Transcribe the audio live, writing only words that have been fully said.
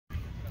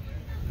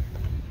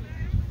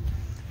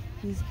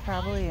He's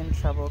probably in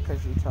trouble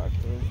because you talked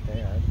to his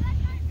dad.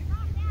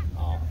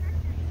 Oh.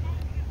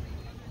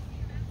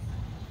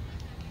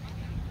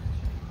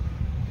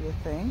 You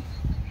think?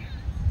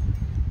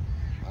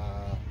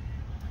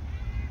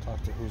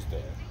 Talk to who's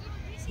there?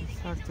 He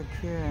talked to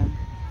Kieran.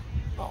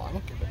 Oh, I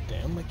don't give a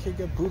damn. My kid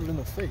got booted in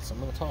the face. I'm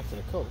going to talk to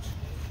the coach.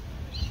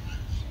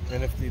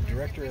 And if the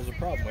director has a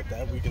problem with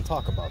that, we can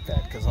talk about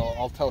that. Because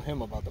I'll tell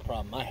him about the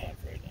problem I have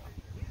right now.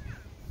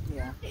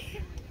 Yeah.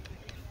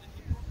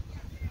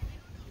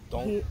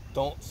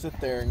 Don't sit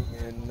there and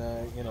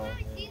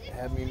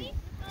have me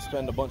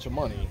spend a bunch of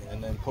money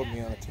and then put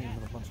me on a team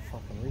with a bunch of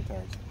fucking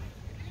retards.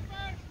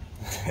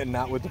 And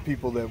not with the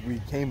people that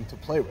we came to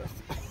play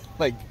with.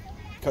 Like,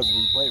 because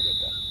we play with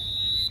them.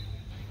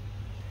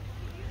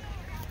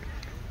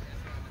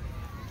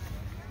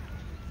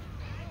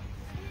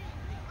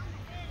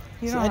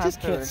 You don't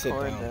have to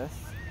record this.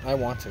 I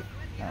want to.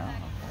 Oh,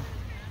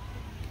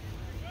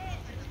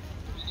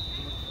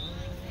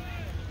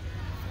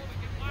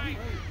 okay.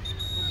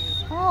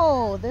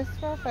 Oh, this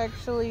stuff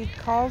actually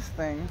calls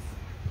things.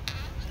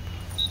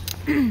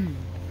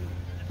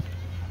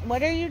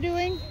 What are you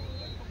doing?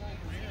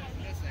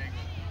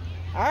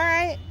 All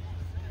right.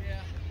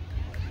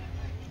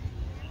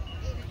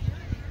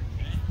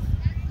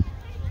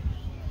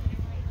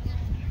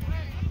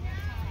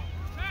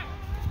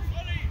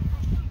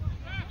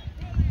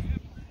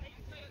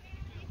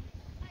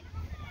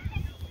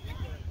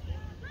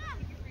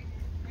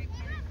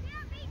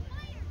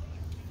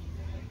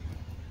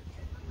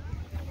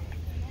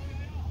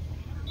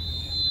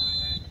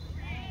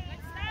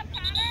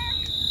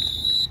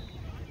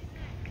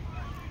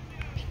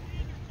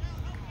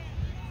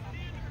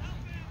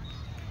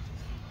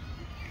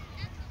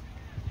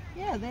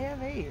 Yeah, they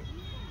have 8.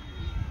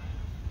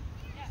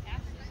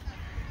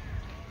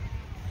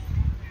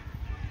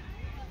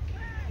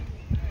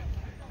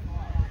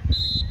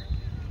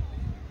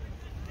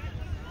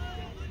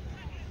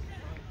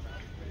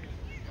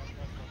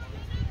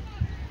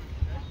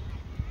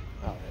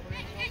 Oh.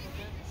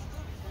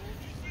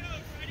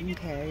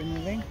 Okay, are you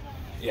moving?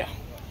 Yeah.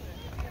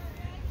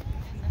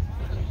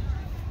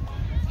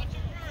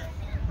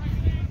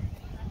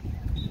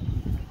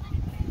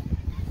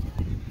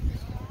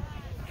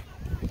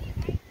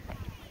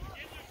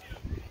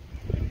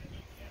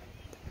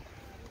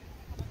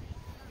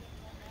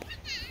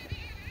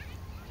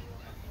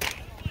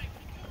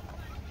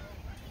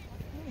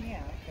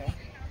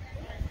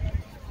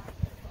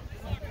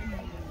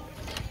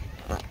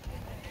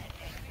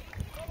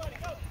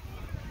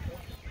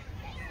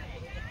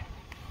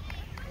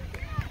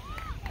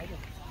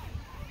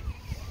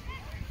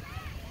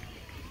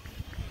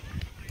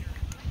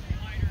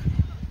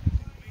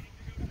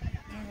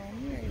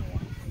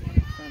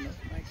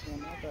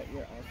 But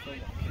you're also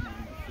walking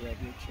on the field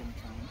reaching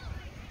time.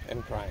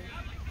 And crying.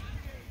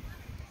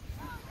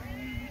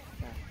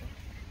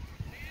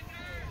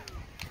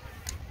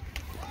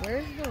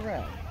 Where's the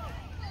red?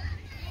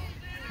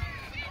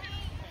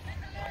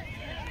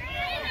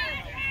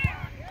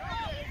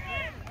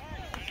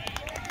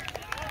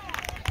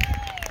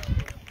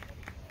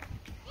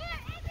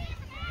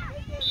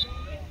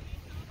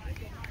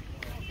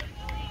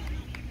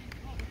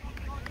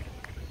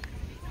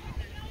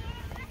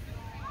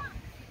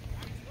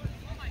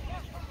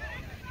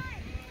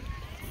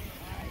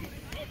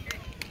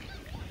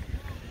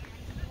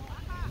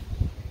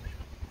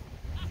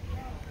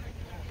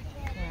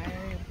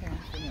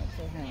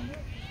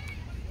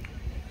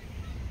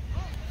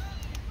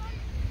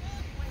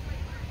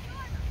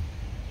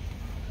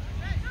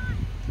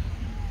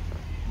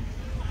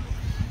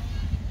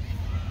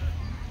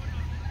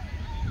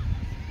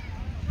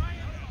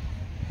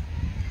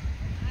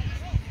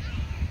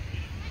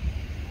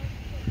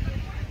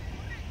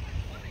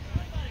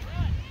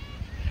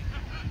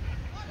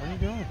 What are you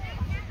doing?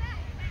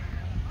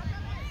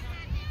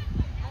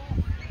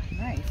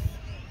 Nice.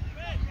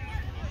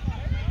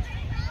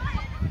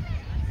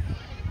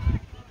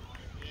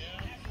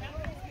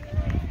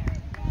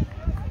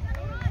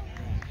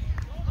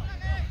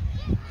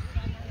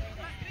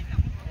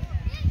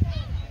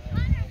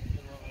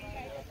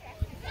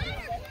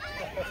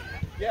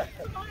 Yeah,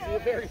 see you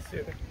very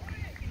soon.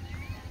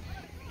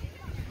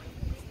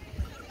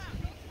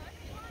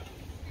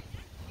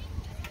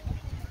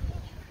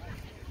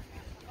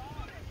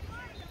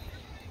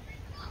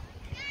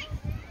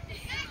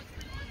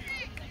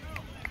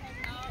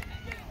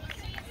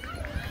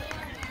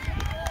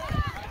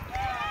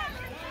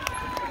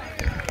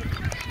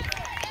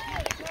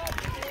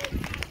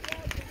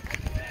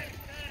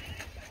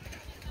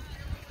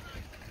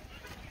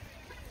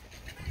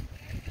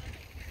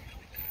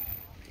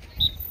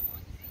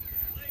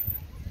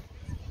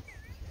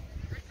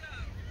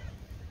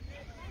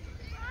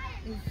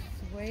 Is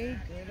Sway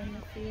good in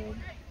the field?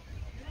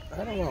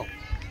 I don't know.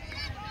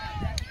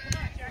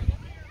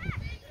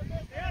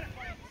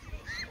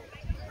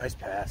 Nice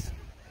pass.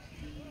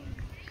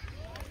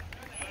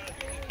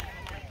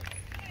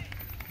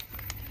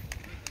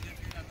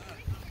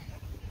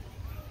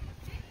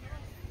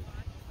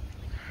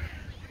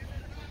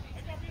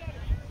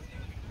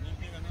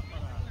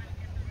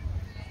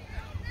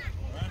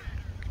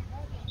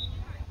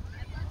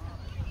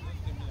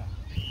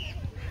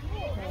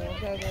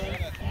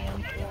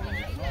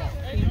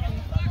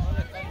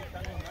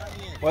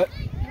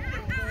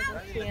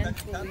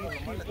 Can't believe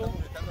people.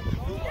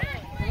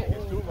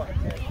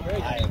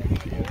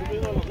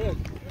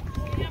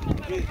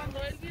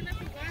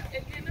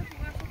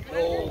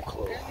 No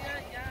clue.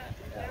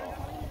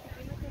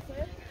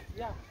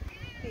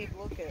 Hey,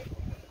 look it.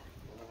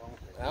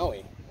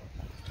 Owie.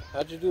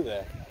 How'd you do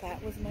that?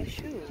 That was my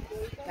shoes.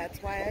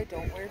 That's why I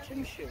don't wear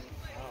gym shoes.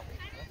 Oh,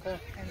 okay.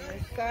 And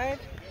this side,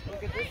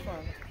 look at this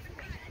one.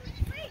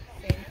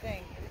 Same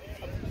thing.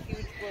 A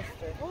huge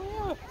blister.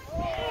 Oh,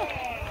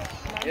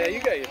 yeah,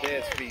 you got your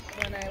dad's feet.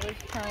 When I was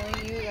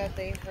telling you that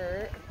they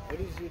hurt, What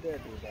does your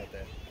dad do about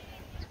that?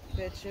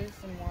 bitches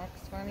and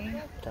walks funny,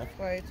 Okay. that's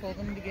why I told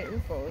them to get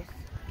UFOs.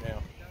 Yeah.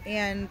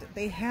 And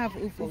they have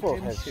UFO, UFO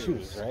gym has shoes.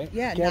 shoes, right?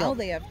 Yeah, Get now 'em.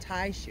 they have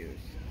tie shoes.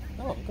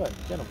 Oh, good.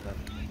 Get them then.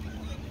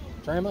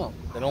 Try them out.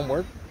 They don't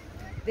work?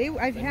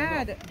 I've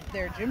had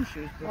their gym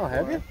shoes before. Oh,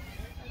 have you?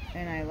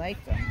 And I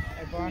liked them.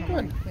 I bought them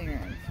on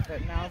clearance,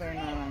 but now they're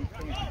not on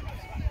clearance.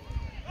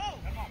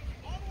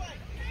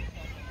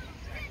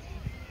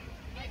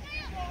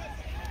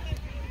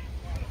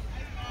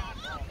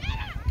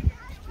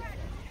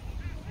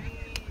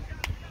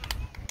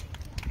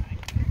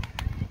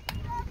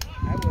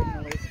 I wouldn't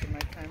have wasted my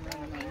time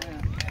running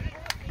on that.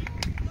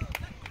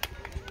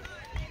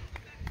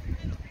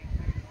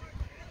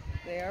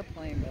 They are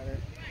playing better.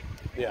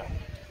 Yeah.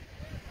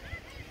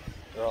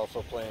 They're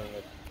also playing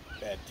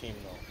a bad team,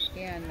 though.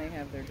 And they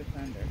have their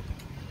defender.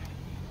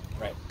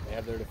 Right. They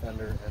have their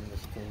defender, and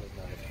this team is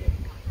not as good.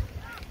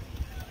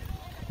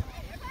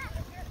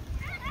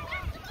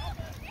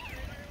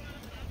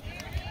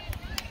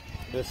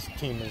 This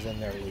team is in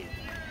their league,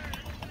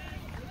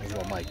 is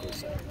what Mike was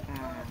saying.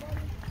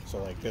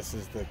 So, like, this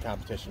is the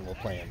competition we're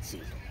playing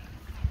season.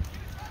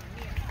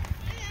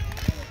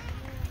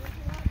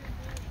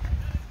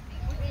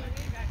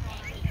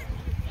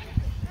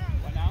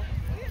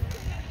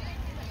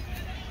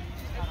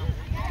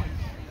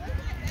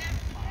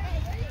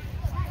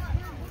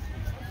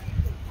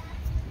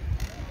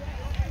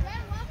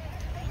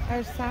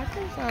 Are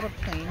soccer's out of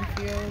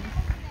Plainfield?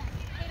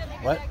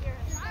 What?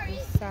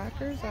 Is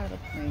soccer's out of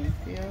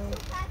Plainfield?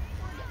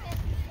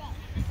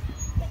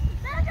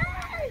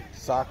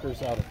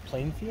 Soccer's out of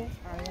Plainfield?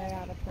 Are they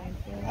out of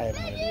Plainfield? I have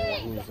no idea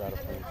who's out of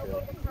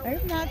Plainfield. I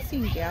have not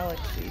seen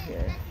Galaxy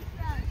here.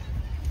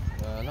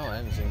 No, I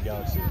haven't seen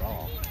Galaxy at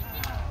all.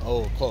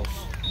 Oh, close.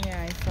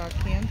 Yeah, I saw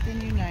Campton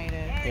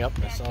United. Yep,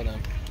 I saw them.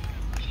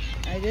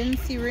 I didn't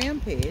see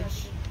Rampage.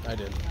 I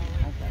did.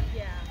 Okay.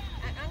 Yeah.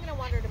 I'm going to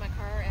wander to my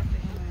car after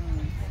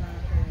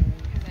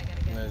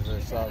And as I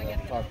saw them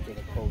talk to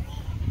the coach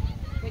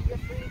but you're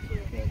free to.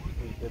 that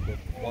he did the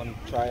one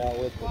tryout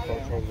with, the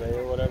Coach Jose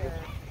or whatever,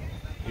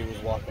 he was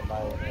walking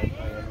by with him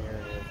and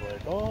he was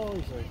like, oh,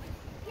 he's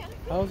like,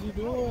 how's he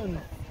doing?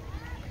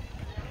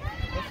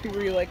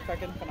 Were you like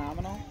fucking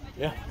phenomenal?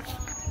 Yeah.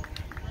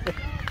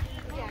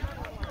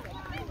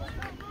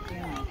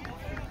 Yeah.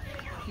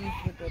 He's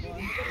the good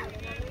one.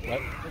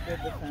 What? The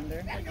good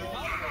defender.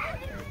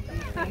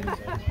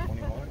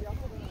 21?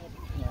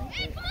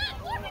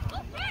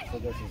 So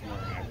this is more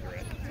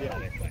accurate. Yeah. How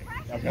they play.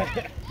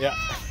 Okay. Yeah.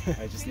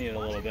 I just needed a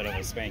little bit of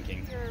a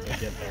spanking to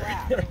get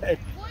there. Right.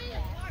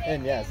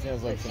 And yeah, it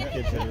sounds like some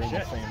kids that are in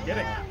the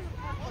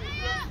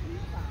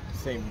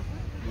same, same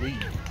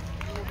league.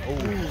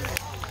 Oh.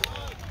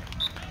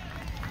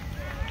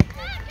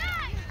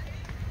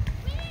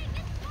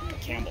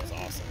 Campbell's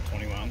awesome.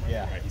 21.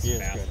 Yeah, Right, he's he is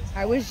fast. good.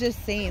 I was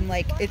just saying,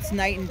 like, it's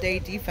night and day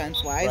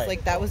defense-wise. Right.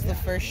 Like, that was the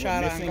first We're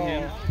shot on missing goal.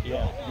 him.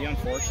 Yeah. The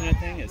unfortunate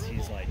thing is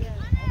he's like,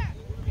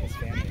 his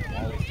family is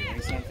always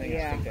doing something.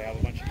 Yeah. I think they have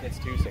a bunch of kids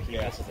too, so he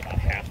misses about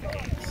half the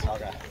games.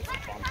 Okay. It's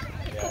a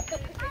bummer.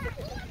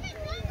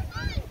 Yeah.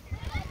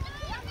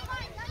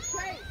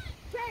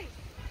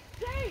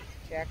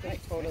 Jack is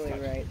totally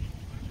right.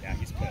 Yeah,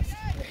 he's pissed.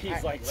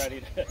 He's like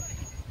ready to.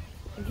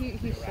 He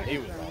He was should outside.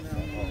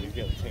 have Oh, he's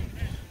the other team.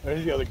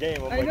 There's the other game.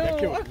 I'm I like, that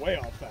kid know. was way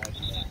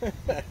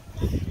outside.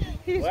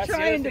 He's Well, that's the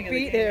trying other to thing in the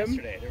beat game him.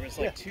 Yesterday. There was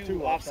like Yeah, two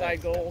two offside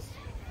offsides. goals.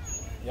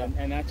 Yep.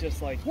 And that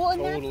just like. Well,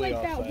 and Totally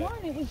that's like offside. that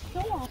one. It was so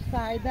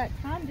offside that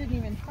Tom didn't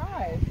even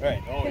try.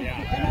 Right. Oh And yeah.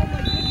 I'm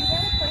like, dude, you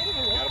gotta play to the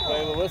whistle. Gotta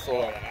play the whistle.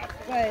 Oh, yeah.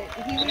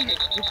 But he was,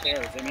 Who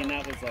cares? I mean,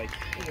 that was like.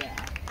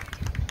 yeah.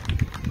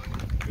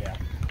 Yeah.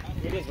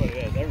 It is what it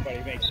is.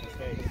 Everybody makes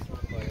mistakes.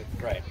 But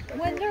it's Right.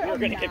 When they're We're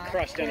gonna get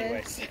crushed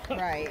obnoxious- anyways.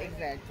 Right,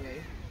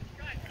 exactly.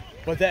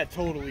 But that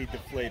totally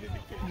deflated the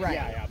kid. Right.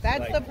 Yeah, yeah, That's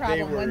like, the they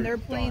problem. were When they're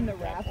playing the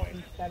done at that refs point.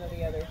 instead of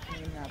the other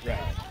team, not Right.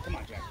 Come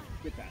on, Jack.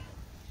 Get that.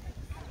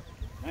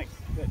 Nice.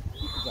 Good.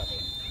 Keep possession.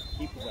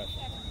 Keep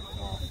possession.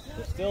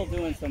 They're still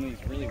doing some of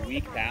these really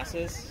weak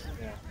passes,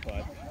 Yeah.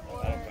 but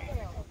that'll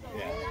come.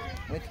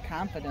 Yeah. with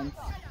confidence.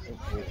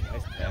 Oh,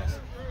 nice pass.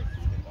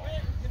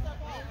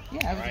 Yeah,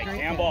 it All was right, a great.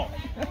 Campbell.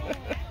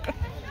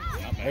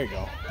 There you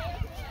go.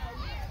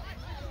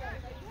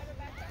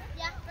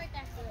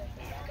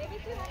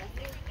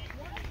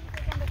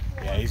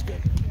 Yeah, he's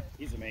good.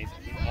 He's amazing.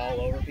 He's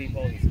all over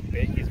people. He's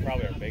big. He's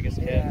probably our biggest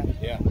kid.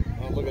 Yeah. Yeah.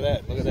 Oh, look at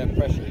that. Look at that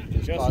pressure. He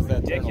just Just caused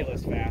that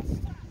ridiculous turnover.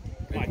 fast.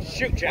 Come on,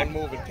 shoot, Jack. One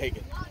move and take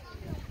it.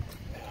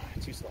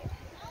 Too slow.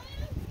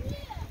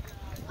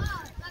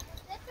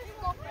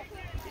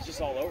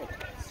 just all over the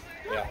place.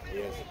 Yeah, he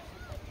is.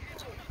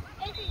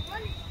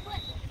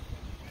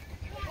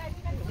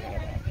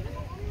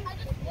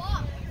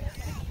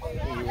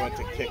 He went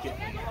to kick it.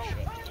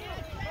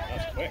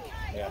 That's quick.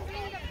 Yeah.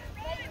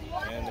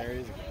 And there he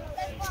is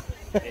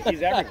again.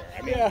 He's everywhere.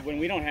 I mean, when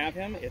we don't have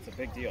him, it's a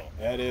big deal.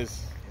 That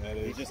is.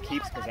 He just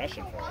keeps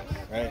possession for us.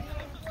 Right.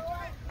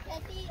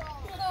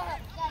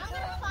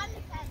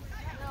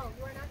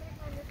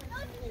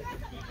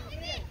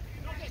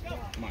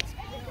 Come on.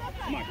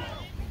 Come on,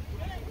 Carl.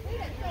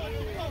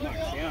 Come on,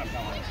 stand up,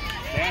 Carl.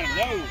 Stand up,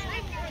 no!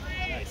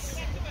 Nice.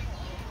 To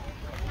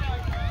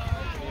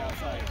the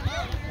outside.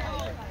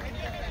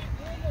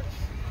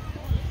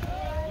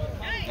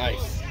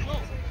 Nice.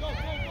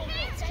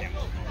 It's Kim.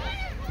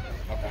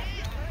 Okay.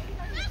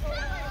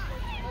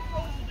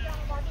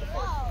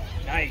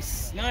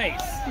 Nice,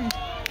 nice.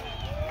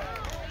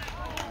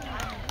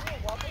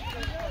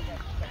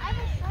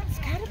 It's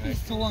gotta be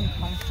so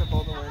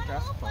uncomfortable to wear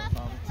dress clothes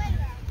all the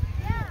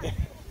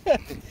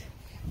time.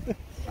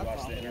 You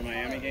watched the Inter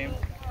Miami game?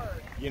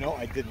 You know,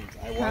 I didn't.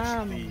 I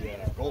watched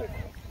the goal. It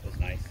was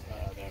nice.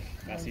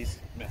 The Messi's.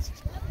 That's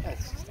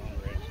just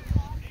unreal.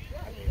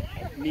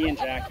 Me and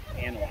Jack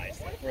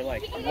analyzed it. We're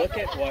like, look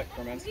at what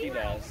Kremensky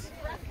does.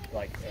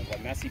 Like, what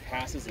Messi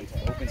passes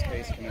into open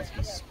space,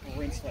 Kremensky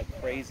sprints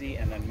like crazy,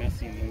 and then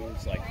Messi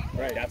moves like,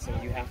 right, that's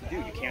what you have to do.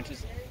 You can't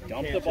just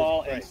dump the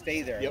ball and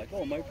stay there. Like,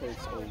 oh, my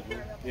plate's over.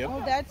 Yep.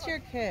 Oh, that's your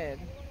kid.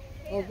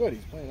 Oh, good.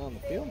 He's playing on the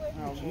field.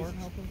 Oh, Lord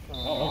help him.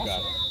 Oh,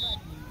 God.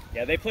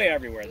 Yeah, they play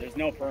everywhere. There's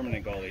no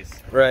permanent goalies.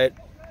 Right.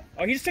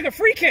 Oh, he just took a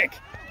free kick.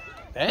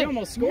 Hey. He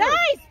almost scored.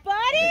 Nice,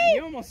 buddy! He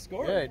almost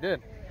scored. Yeah, he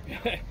did.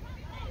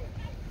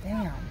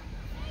 Damn.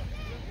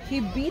 He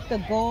beat the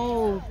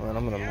goal. Well,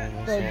 I'm gonna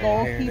move The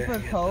goalkeeper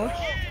coach.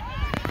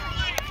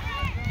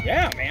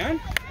 Yeah, man.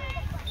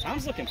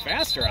 Tom's looking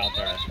faster out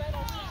there.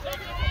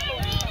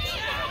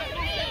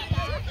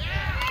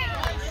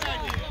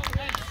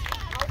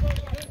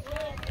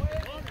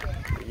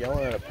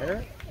 Yelling at a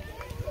parrot?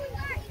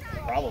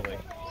 Probably.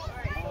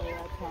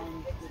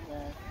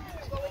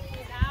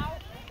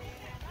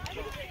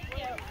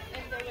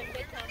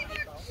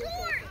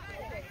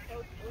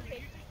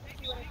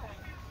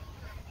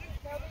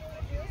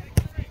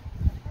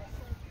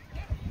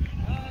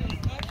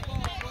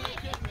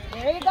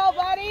 There you go,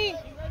 buddy.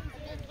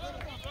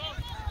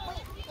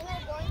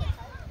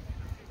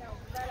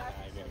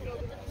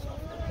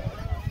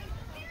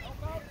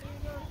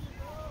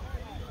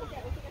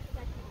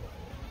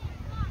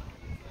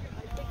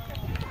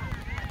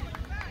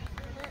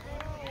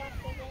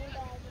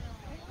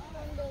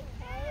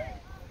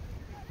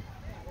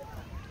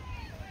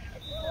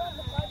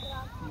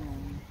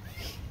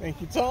 Thank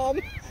you, Tom.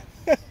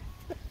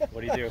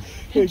 What do you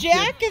do?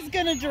 Jack is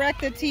going to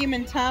direct the team,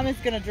 and Tom is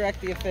going to direct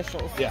the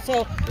officials. Yeah.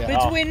 So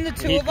between the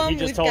two of them, he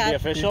just we've told got. the He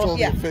official? told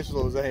Yeah. the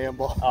official it was a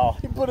handball. Oh.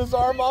 He put his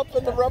arm up,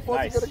 and the ref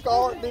wasn't Nice. going to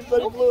call it, and he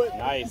said he blew it.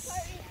 Nice.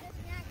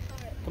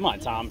 Come on,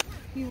 Tom.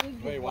 He was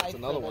Wait, his what's wife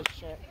another for one? this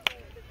shit.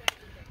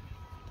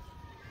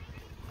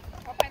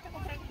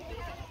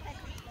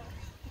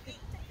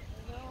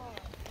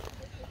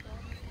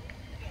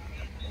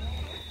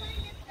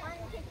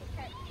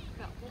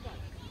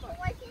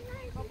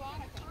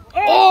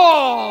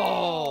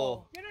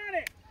 Oh! Get on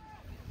it!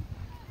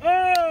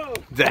 Oh!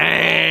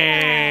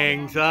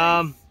 Dang,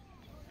 Tom.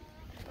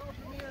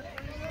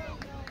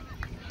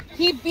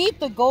 He beat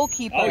the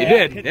goalkeeper. Oh, He yeah.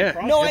 did, Hit yeah. the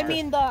cross No, I checker.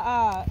 mean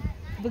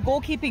the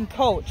goalkeeping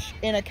coach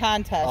in a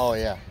contest. Oh,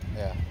 yeah,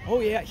 yeah.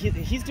 Oh, yeah.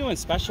 He's doing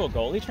special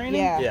goalie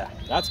training? Yeah. Yeah.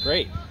 That's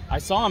great. I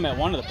saw him at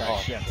one of the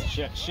practice.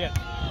 Shit.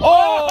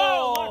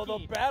 Oh,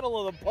 lucky. the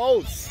battle of the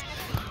posts.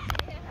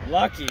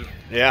 Lucky.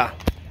 Yeah.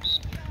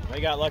 They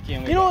got lucky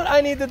and we You know what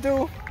I need to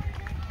do?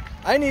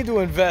 I need to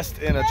invest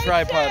in a Great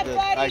tripod shot,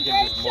 that buddy. I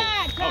can just move. Great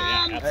shot, Oh,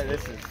 yeah, Tom. absolutely.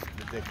 This is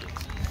ridiculous.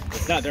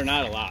 It's not, they're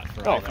not a lot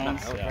for No,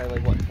 iPhones. probably Yeah.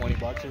 like, what,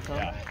 $20 or something?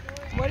 Yeah.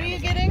 What are you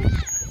getting?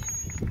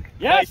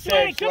 Yes, Nice Sway,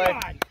 save, come Sway.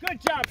 on.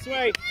 Good job,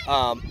 Sway.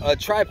 A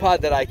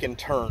tripod that I can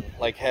turn,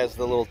 like has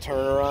the little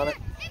turner on it.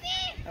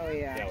 Oh,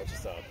 Yeah, yeah. with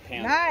just a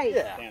pan. Nice.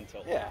 Yeah. Pan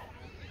tilt. Yeah.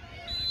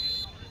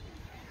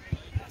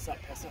 Pass up,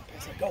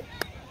 go.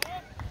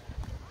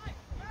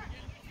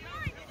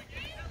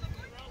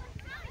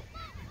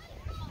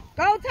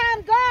 Go,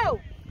 Tom, go!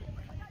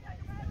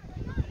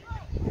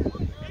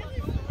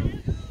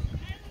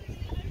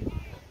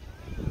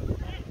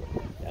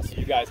 Yeah, so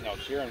you guys know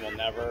Kieran will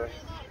never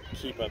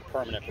keep a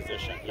permanent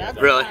position. He has That's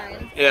a- Really?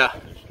 fine. Yeah.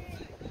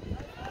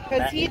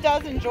 Because he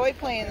does enjoy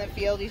playing the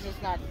field. He's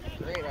just not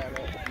great at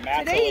it. Matt's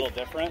Today a he's little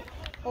different.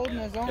 holding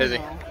his own. Is he?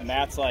 though.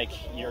 Matt's like,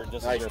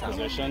 this Nice is your time.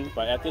 position.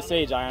 But at this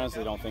age, I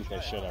honestly don't think they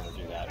should ever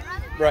do that.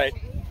 Right.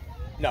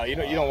 No, you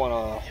don't want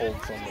to hold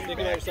somebody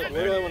back.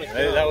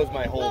 That was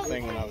my whole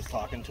thing when I was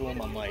talking to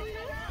him. I'm like,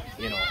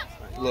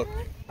 look,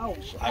 Oh,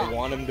 I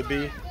want him to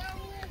be.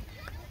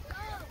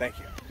 Thank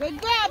you. good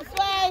grab,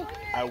 Sway.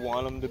 I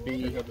want him to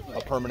be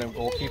a permanent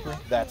goalkeeper.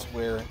 That's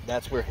where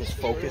his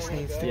focus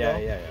needs to go.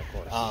 Yeah,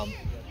 of course.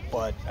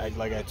 But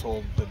like I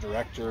told the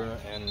director,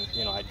 and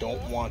I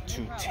don't want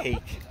to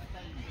take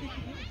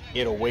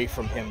it away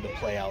from him to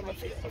play out in the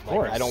field. Of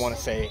course. I don't want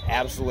to say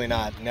absolutely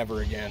not,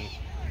 never again,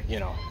 you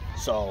know.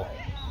 So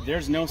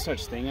there's no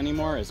such thing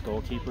anymore as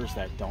goalkeepers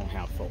that don't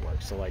have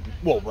footwork. So like,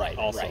 right.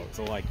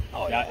 So like,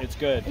 Oh, yeah, yeah. it's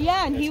good.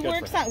 Yeah, and It's he good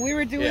works for him. on. We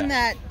were doing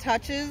Yeah. that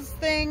touches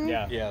thing.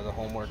 Yeah. yeah, the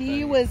homework.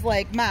 He thing. was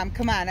like, "Mom,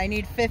 come on, I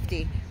need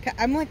 50."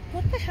 I'm like,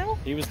 "What the hell?"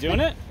 He was doing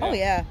it. Oh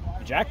yeah,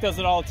 Jack does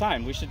it all the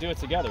time. We should do it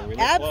together. We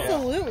live close.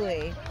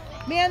 absolutely.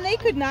 Man, they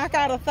could knock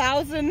out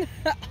 1,000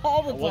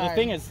 all the time. Well, the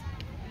thing is,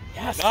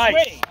 yes, Nice.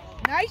 Sway.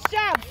 Nice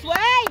job, Sway.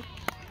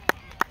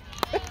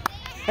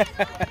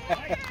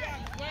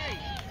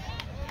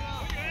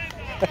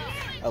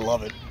 I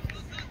love it.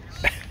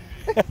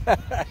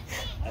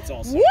 That's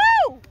also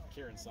Woo!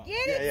 Kieran's son.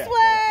 Get it, yeah.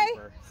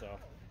 Sway. So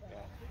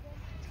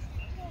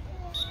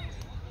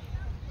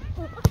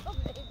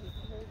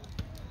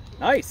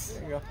nice.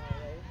 There you go.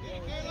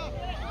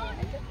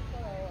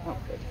 Oh,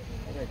 good.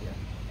 Good idea.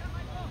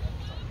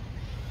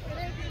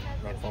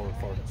 Run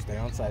forward. Stay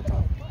on side,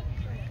 Tom.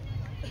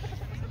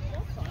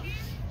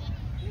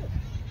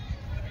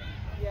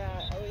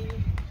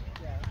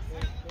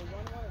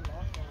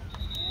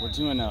 We're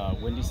doing a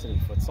Windy City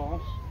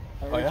futsal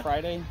every yeah?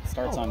 Friday.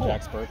 Starts on cool.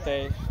 Jack's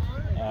birthday.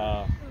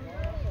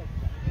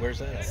 Where's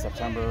that at?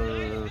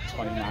 September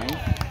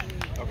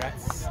 29th. Okay.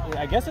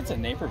 I guess it's at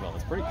Naperville.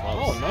 It's pretty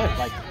close. Oh, nice.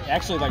 Like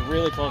actually, like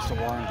really close to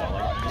Warrenville.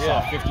 Like you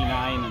Yeah. saw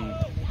 59 and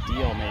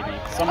Deal maybe.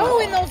 Somewhere Oh,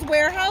 in around. those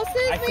warehouses,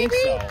 I maybe?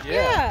 think so.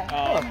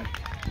 Yeah.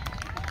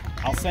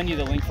 I'll send you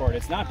the link for it.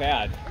 It's not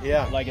bad.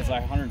 Yeah. Like it's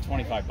like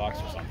 $125 or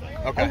something.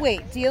 Okay. Oh,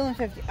 wait, deal in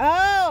 50.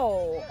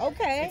 Oh,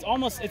 okay.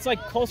 It's like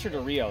closer to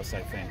Rios,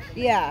 I think.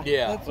 Yeah.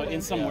 Yeah. that's But what in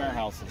it some is.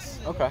 warehouses.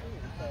 Okay.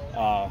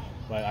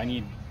 But I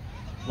need,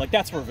 like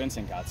that's where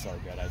Vincent got so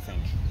good, I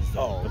think. Is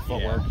the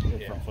footwork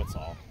yeah. from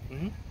futsal.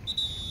 Mm-hmm.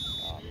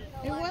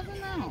 It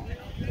wasn't out.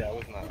 Yeah, it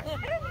was not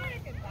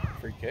a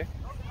free kick.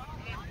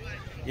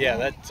 Yeah,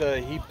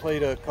 that he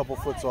played a couple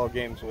futsal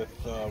games with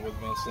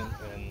Vincent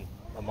and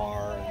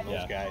Lamar and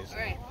those Yeah. guys.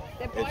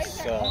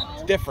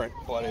 It's different,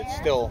 but it's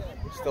still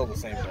the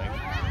same thing.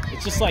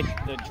 It's just like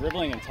the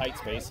dribbling in tight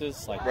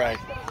spaces. Like Right.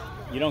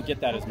 you don't get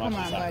that as much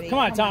Come as on, that. buddy. Come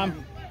on,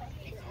 Come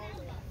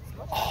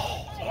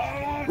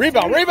Tom.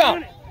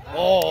 Rebound!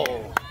 Oh.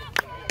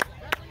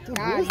 Dude,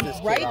 God, who is he's this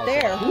kid right out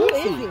there. Who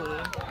is he?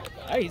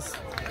 Nice.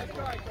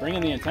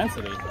 Bringing the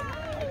intensity.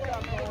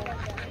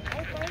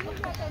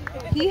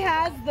 He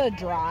has the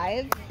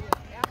drive.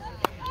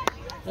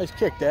 Nice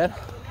kick, Dad.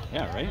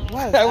 Yeah, right?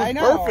 Was, That was I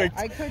know. perfect.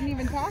 I couldn't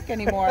even talk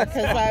anymore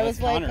because I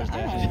was like, Connor's oh.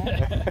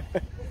 dad.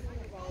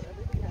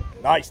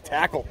 Nice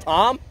tackle,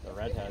 Tom. The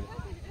redhead.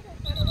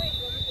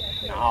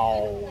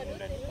 No.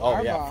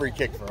 Oh, yeah, Harbaugh. free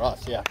kick for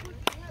us, yeah.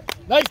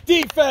 Nice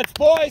defense,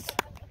 boys.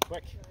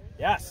 Quick.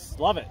 Yes,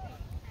 love it.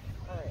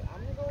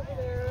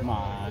 Come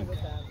on.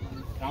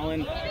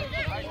 Colin.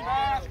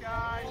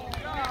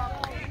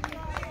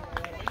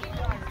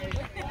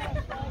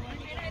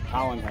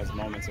 Colin has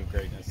moments of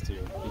greatness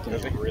too. He can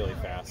Does he? move really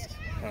fast.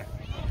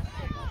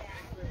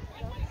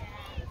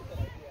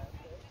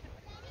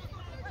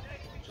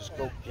 Just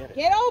go get it.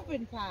 Get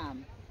open,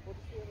 Tom.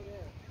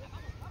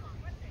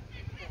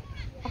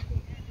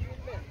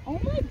 Oh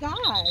my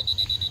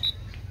gosh.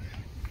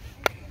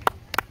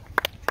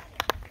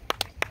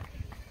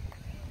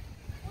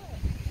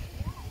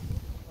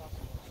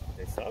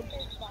 They sub?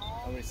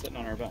 Nobody's sitting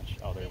on our bench.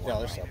 Oh, they're Yeah,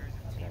 they're sub.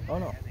 Oh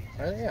no.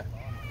 Yeah. Yeah,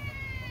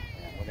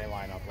 when they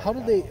line up. Like How do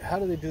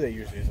that. they do that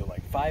usually? Is it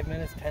like 5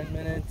 minutes, 10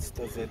 minutes?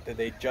 Do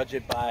they judge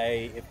it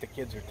by if the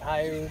kids are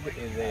tired?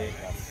 Is it?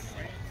 Yes.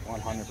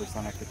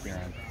 100% up to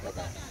Kieran.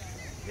 Okay.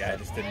 Yeah, I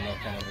just didn't know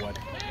kind of what.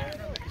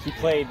 He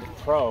played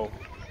pro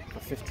for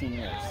 15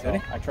 years. So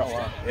Did he? I trust Oh,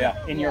 wow. him.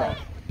 Yeah. In Europe.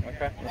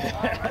 Okay.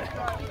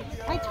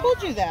 I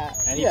told you that.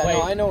 And he Yeah, played.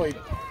 no, I know he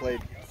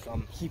played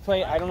some. He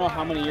played. I don't know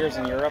how many years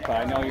in Europe, but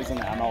I know he was in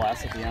the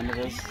MLS at the end of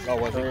his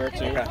was he? career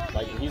too. Okay.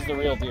 Like he's the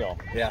real deal.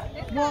 Yeah.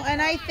 Well,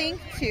 and I think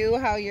too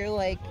how you're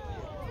like,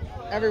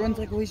 everyone's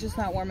like, oh, he's just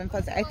not warm and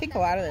fuzzy. I think a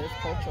lot of that is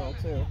cultural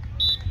too.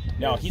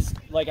 No, he's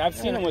like I've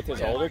seen him with his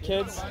Yeah. older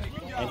kids,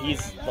 and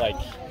he's like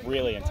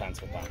really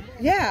intense with them.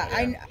 Yeah,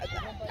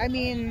 I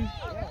mean,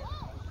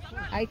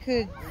 I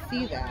could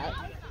see that.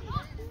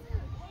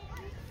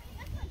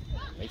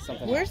 Make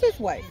something. Where's his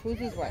wife? Who's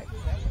his wife?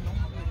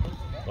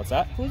 What's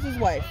that? Who's his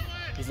wife?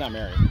 He's not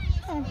married.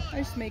 Oh, I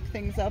just make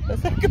things up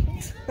as I go.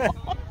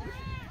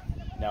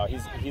 No,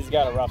 he's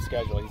got a rough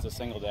schedule. He's a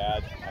single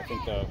dad. I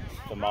think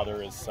the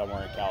mother is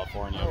somewhere in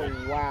California. Oh,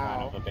 but wow.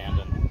 Kind of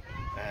abandoned.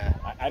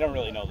 I don't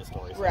really know the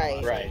story. So Right. I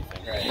don't wanna say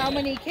anything. Right. How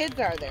many kids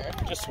are there?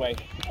 Just Sway.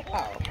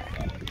 Oh,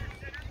 okay.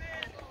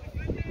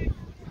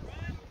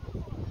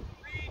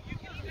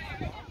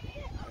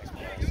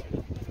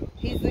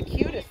 He's the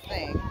cutest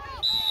thing.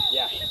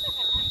 Yeah.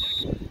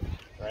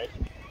 Right?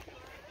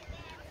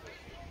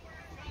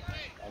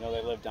 I know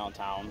they live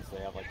downtown, so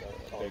they have like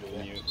a big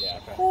commute. Yeah.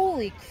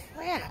 Holy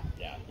crap.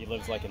 Yeah. He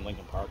lives like in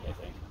Lincoln Park, I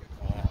think.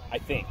 I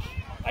think.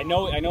 I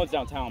know it's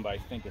downtown, but I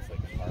think it's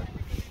Lincoln Park.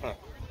 Huh.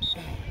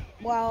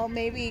 Well,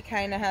 maybe he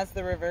kind of has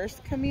the reverse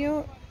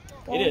commute.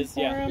 going It is,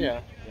 for yeah. him. Yeah.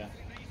 Yeah.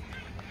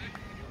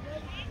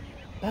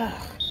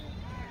 Ugh.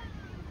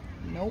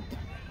 Nope.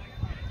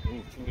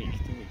 Ooh, too weak.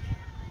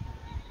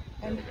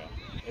 There And we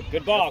go.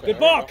 Good ball. Good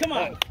ball. Come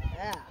on.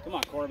 yeah. Come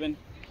on, Corbin.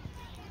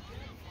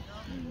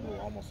 Oh,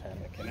 almost had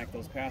it. Connect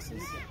those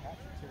passes.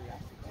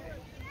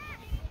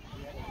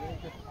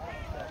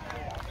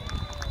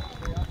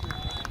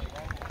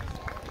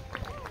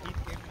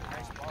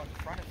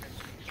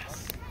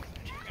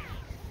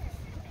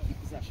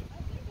 Keep possession.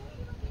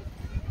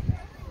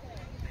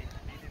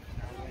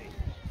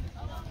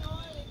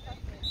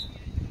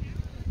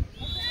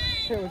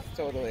 It was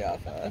totally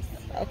off us.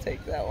 I'll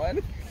take that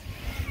one.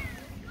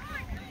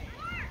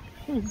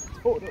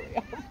 Totally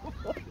off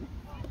of us.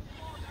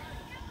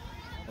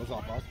 That was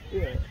off us.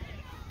 Yeah.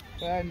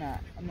 But I'm not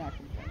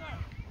complaining.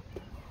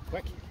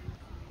 Quick.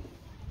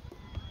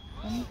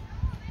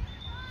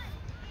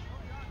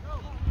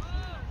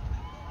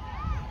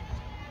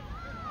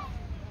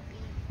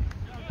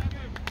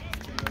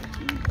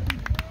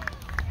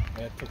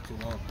 Yeah, it took too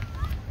long.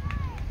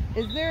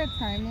 Is there a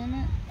time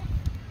limit?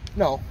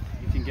 No,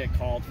 You can get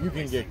called. you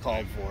can get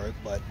called for it,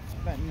 but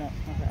But no,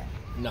 okay.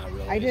 not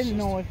really. I It's didn't just-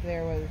 know if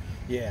there was.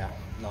 Yeah,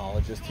 no,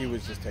 it just he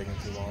was just taking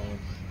too long,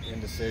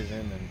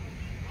 indecision, and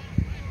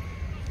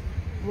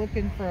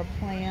Looking for a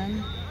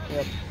plan.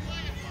 yep.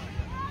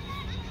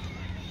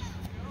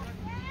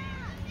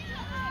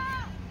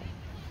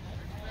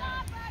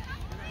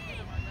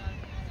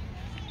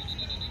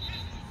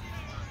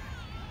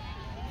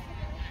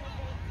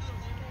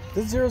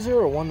 This is 0-0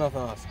 or 1-0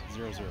 us?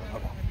 0-0.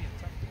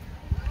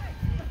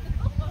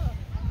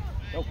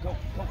 Okay. Go.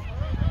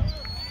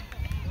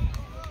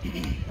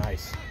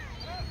 Nice.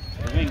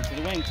 To the wing, to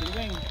the wing, to the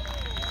wing.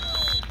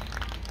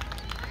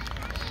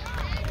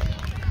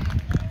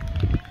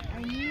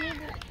 I need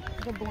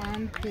the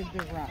blonde kid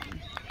to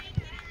run.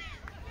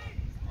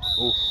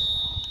 Oof.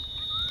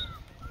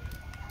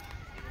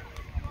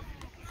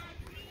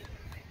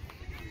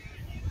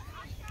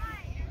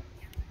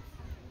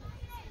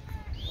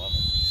 Love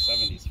it.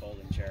 70s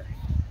folding chair.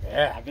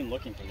 Yeah. I've been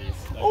looking for these.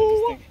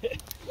 Oh. He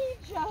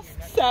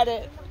just said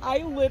it. I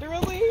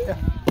literally.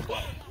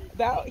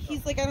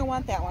 He's like, I don't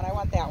want that one. I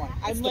want that one.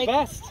 I'm It's like, the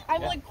best.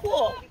 I'm like,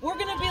 cool. We're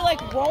gonna be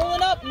like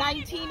rolling up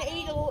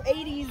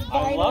 1980s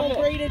I love vinyl it.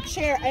 braided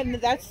chair, and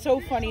that's so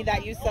funny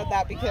that you said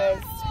that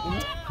because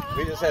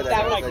We just had that.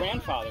 That My was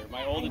grandfather,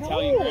 my old I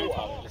Italian know.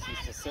 grandfather, just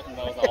used to sit in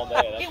those all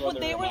day. That's what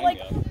they were remind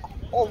like me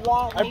of. a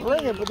long. I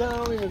bring it, but then I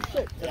don't even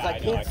sit. Because Yeah, I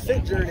know, can't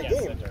sit during the can't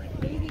game. sit during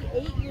the game. Maybe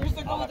 8 years I'll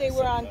ago, have they to were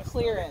sit on with this.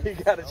 clearance, You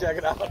gotta check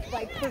it out.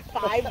 like for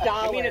 $5.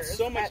 I mean, it's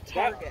so much. at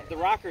Target. The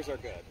rockers are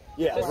good.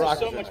 Yeah, This the rockers is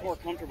so are much nice. more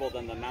comfortable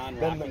than the Than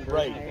non-rocking the- version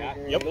right. of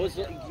that. Yep. Those,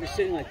 you're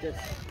sitting like this.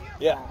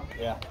 Yeah.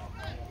 Yeah,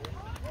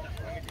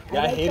 I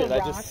like hate the it. I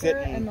just sit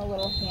rocker and and the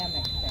little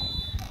hammock thing.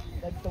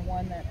 Like the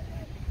one that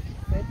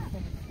sits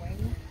and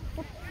swings.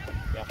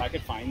 Yeah, if I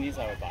could find these,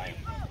 I would buy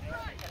them.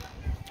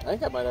 I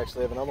think I might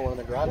actually have another one in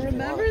the garage. if you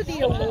Remember want. the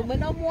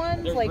aluminum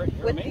ones, They're like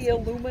they're with the amazing.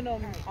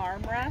 aluminum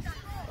armrest?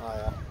 Oh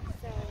yeah.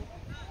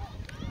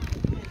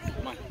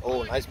 Come on.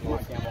 Oh, nice Come on,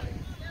 move. Campbell.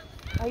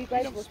 Are you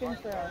guys looking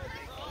for a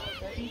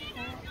certain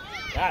spot?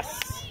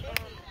 Yes.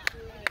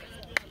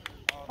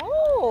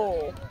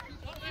 Oh!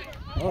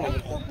 I don't I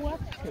even- said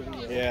left to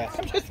you. Yeah.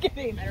 I'm just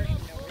kidding.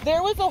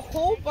 There was a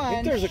whole I bunch.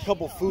 think there's a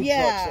couple food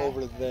Yeah. trucks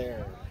over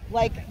there.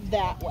 like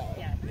that way,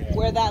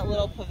 where that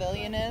little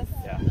pavilion is.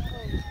 Yeah.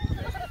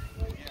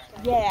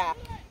 Yeah.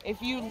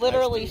 If you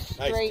literally Nice tea.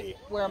 Nice straight tea.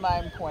 where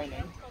I'm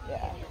pointing.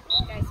 Yeah.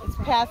 It's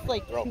past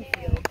like Throw. 2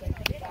 fields, I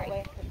think, that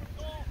way.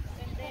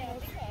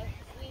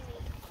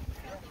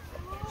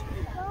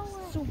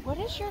 So what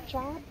is your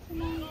job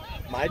tonight?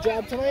 My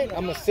job tonight,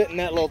 I'm gonna sit in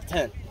that little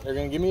tent. They're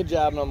gonna give me a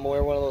job, and I'm gonna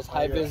wear one of those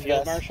high You're a vis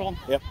field vests. marshal?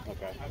 Yep.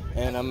 Okay.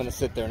 And I'm gonna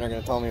sit there, and they're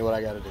gonna tell me what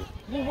I gotta do.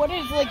 Well, what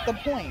is like the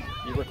point?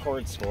 You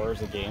record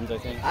scores of games, I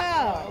think.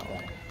 Oh.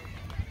 Okay.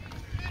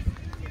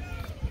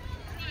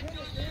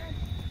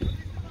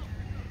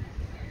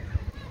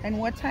 And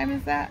what time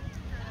is that?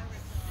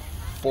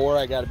 4,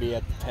 I gotta be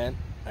at the tent.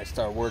 I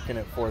start working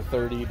at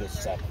 4:30 to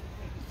 7.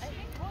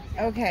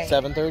 Okay.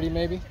 7:30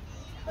 maybe.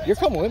 You're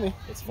coming with me.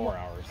 It's 4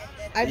 hours.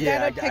 I've Yeah,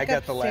 got to pick I got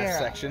up the last Sarah.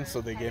 section,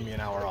 so they gave me an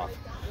hour off.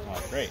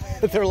 Oh, great.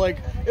 They're like,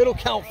 it'll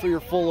count for your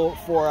full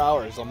 4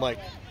 hours. I'm like,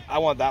 I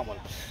want that one.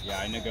 Yeah,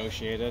 I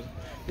negotiated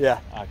Yeah.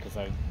 because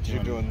I'm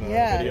You're doing the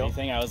Yeah. video.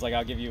 anything. I was like,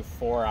 I'll give you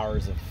 4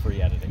 hours of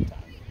free editing time.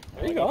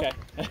 There you Like,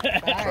 go.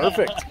 Okay.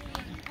 Perfect.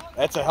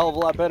 That's a hell of a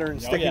lot better than Oh,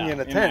 sticking yeah, you in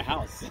a my tent.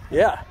 house.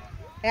 Yeah.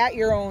 At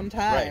your own Right.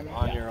 time.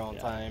 On Yeah, your own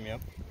yeah. time.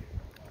 Yep.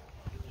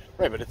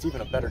 Right, but it's even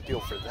a better deal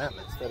for them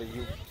instead of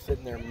you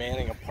sitting there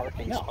manning a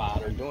parking No.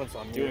 spot or doing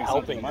something. Doing You're something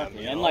helping them.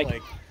 marketing. You And know?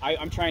 like,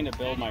 I'm trying to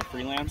build my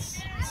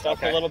freelance stuff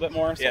Okay. a little bit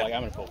more. So Yeah. like,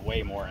 I'm gonna put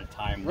way more in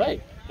time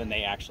Right. than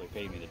they actually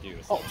pay me to do.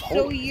 Oh, it's-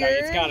 totally. So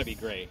it's yours- got to be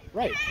great.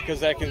 Right,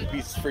 because that can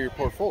be for your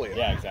portfolio.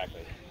 Yeah,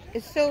 exactly.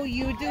 So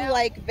you do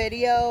like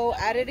video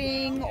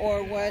editing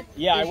or what?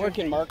 Yeah, I is your- work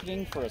in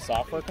marketing for a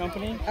software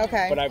company.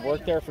 Okay. But I've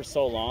worked there for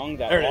so long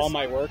that There it all is.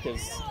 my work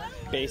is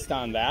based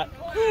on that.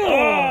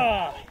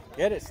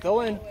 Get it,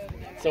 still in.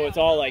 So it's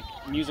all like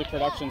music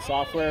production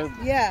software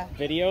Yeah.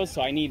 videos.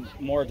 So I need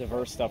more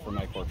diverse stuff for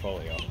my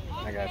portfolio.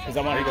 I got you. Because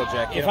I want to go,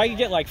 Jack. If I could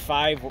get like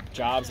 5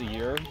 jobs a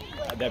year,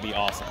 that'd be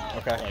awesome.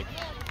 Okay. Like,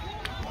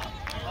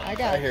 I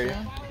got hear you.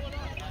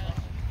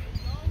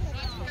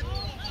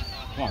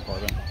 come on,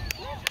 Corbin.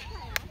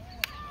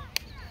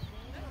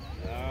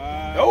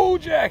 Go,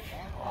 Jack.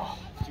 Oh,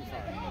 too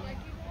far.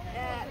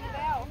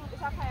 Val, is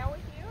that Kyle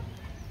with you?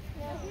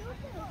 Yeah, he was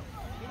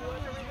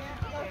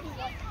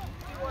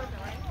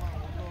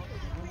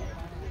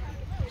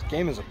This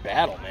game is a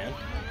battle, man.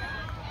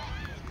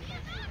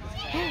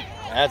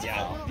 That's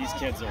These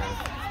kids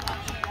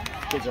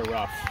are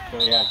rough.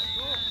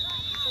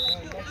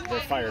 They're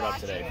fired up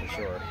today for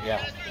sure.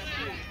 Yeah.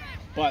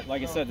 But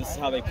like I said, this is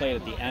how they played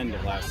at the end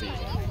of last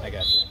season. I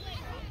got you.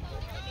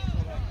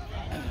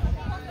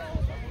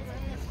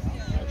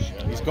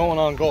 He's going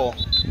on goal.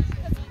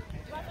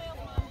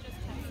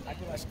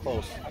 That's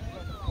close.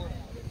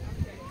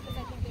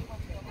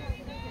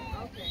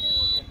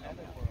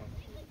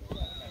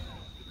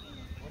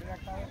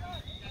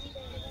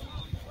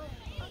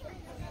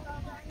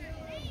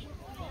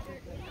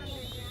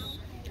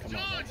 Come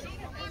on.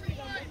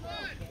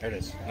 There it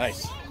is.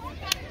 Nice.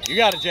 You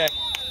got it, Jack.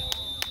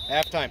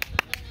 Halftime.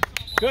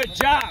 Good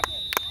job.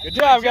 Good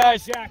job,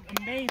 guys. Jack,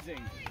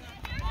 amazing.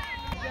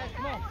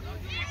 Come on.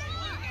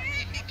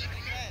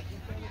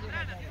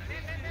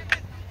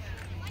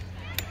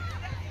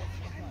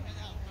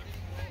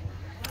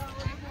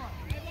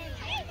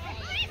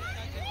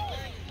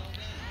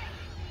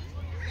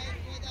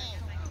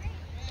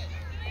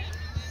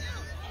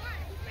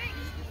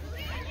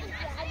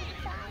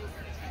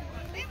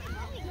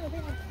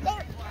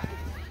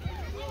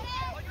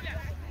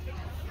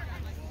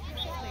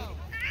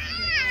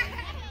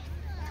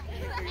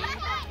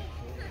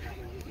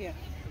 Yeah.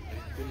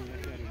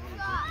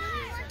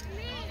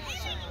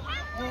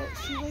 Well,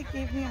 she like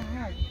gave me a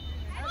hug.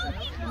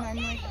 And I'm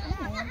like, oh.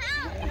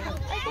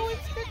 I go,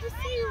 it's good to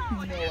see you. No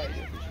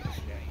idea.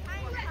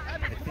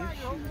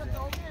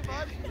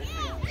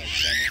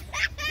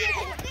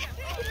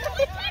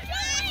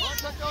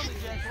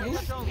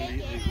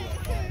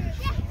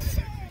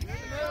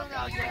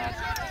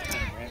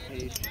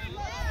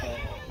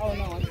 Oh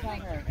no, it's not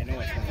her. I know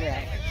it's not. Yeah.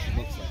 She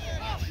looks like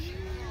that.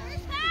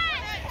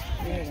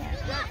 There you go.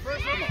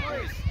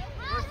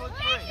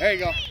 There you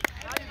go.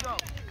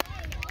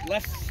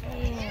 Let's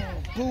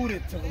boot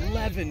it to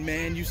 11,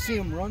 man. You see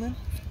him running?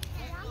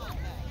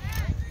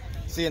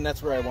 See, and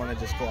that's where I want to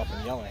just go up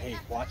and yell, hey,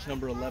 watch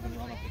number 11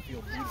 run up the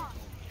field.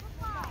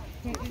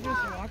 Can't you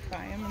just walk by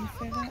him and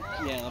say that?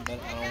 Yeah, but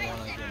I don't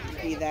want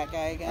to Be that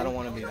guy again? I don't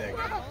want to be that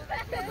guy.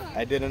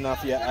 I did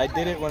enough yet. I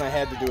did it when I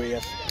had to do it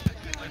yesterday.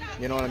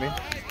 You know what I mean?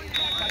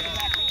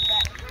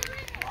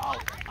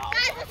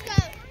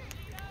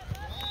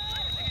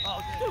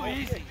 Too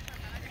easy.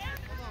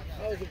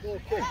 That was a goal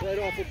kick right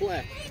off the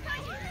black.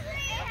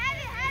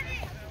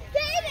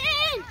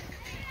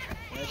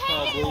 Nice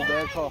call, Blue.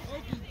 Bad call.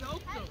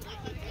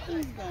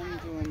 He's been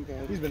doing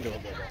good. He's been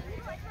doing good.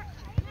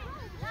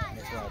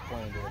 That's why I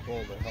pointed to a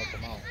goal to help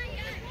him out.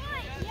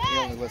 But he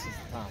only listens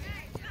to Tom.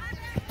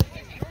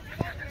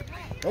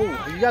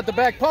 Oh, you got the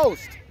back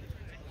post.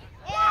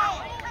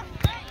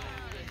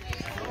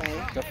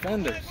 Okay.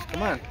 Defenders,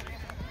 come on.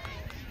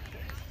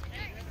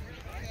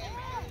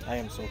 I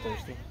am so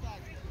thirsty.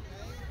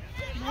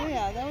 Oh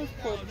yeah, that was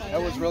poor play.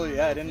 That was really,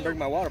 I didn't bring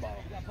my water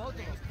bottle.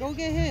 Go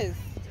get his.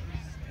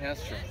 Yeah,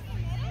 that's true.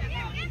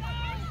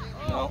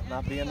 No,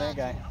 not being that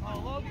guy.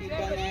 You've been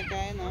that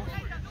guy enough.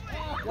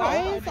 Why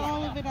is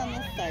all of it on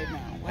this side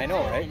now? I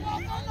know, right?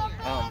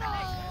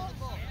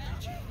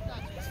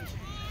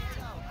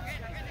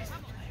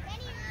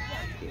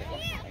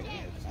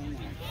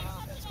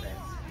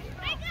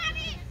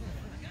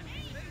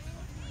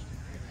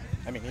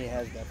 I mean, he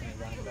has definitely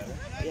gotten better.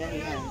 Yeah, he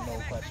has.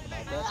 No question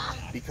about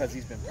that. Because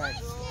he's been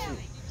practicing too.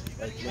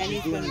 Like, And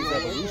he's been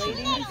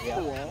rollerblading to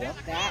school. Yeah.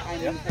 That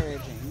I'm Yep.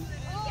 encouraging.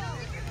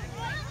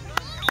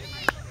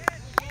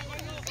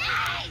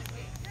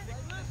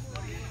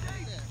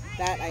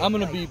 That I'm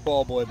gonna be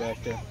ball boy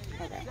back there.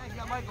 Okay.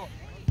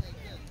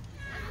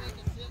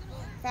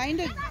 Find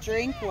a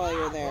drink while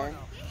you're there.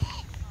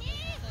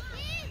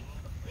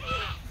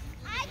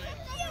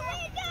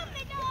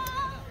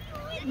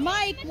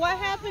 Mike, what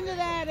happened to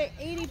that at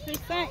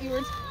 80% you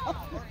were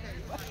talking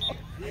about?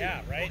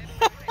 Yeah, right?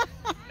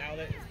 Now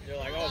that they're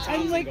like, oh, Tom's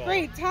I'm like, in goal.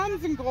 great,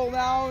 Tom's in goal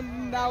now.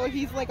 Now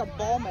he's like a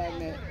ball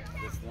magnet.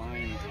 This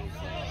line is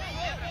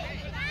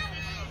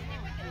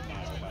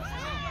not the best.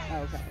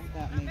 Okay,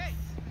 that makes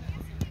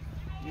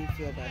me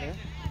feel better.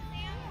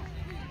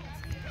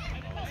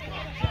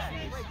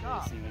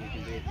 See what he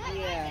can do.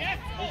 Yeah,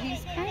 but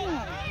he's kind of,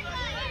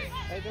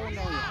 I don't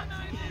know yet.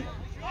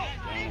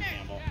 Down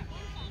Campbell.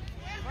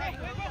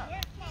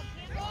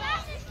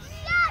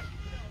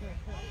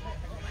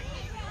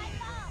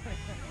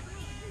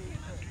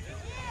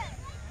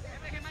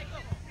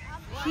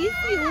 He's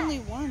the only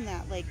one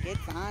that like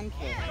gets on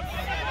kids.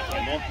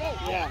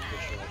 Campbell? Yeah.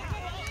 For sure.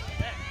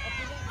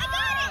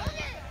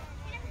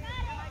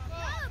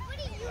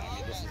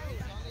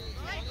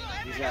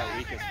 These our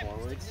weakest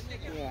forwards.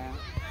 Yeah.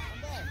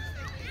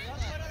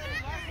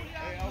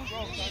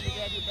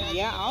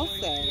 Yeah, I'll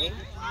say.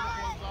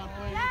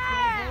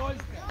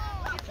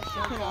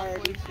 I can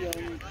already feel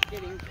him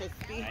getting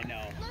crispy. I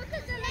know.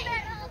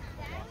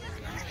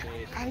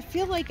 I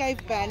feel like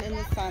I've been in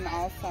the sun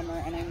all summer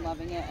and I'm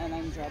loving it and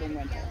I'm dreading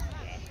winter.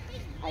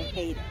 I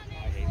hate it.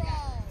 I hate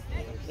that. I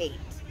hate.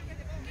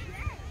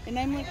 And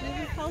I'm like, there's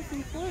this house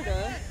in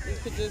Florida you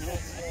could just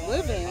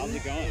live in. How's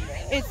it going?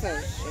 It's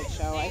a shit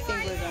show. I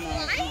think we're gonna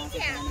knock it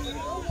down.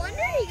 No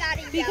wonder he got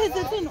a Because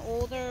it's an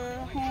older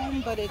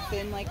home, but it's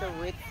in like a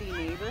ritzy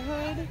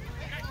neighborhood.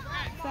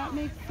 If that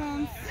makes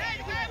sense.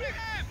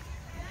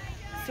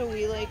 So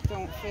we like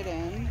don't fit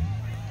in.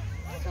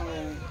 So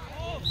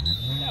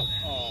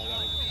Oh,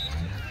 that was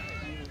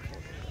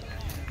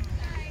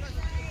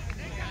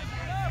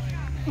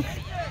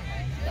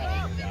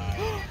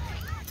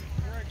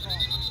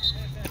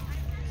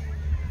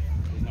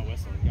There's no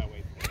whistle. We gotta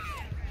wait for it.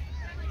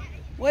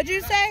 what'd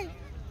you say?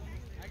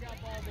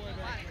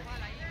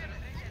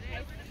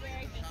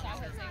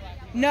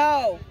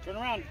 No. Turn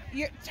around.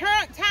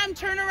 Tom,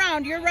 turn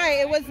around. You're right.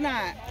 It was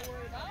not.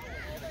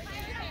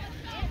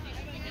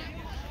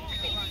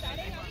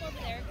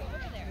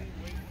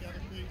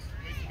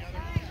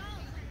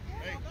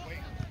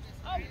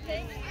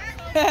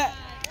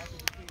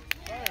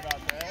 Sorry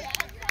about that.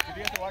 Did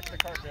you have to watch the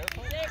car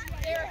barefoot?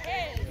 There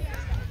is.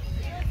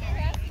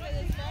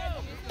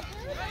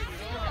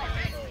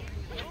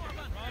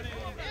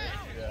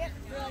 Yeah.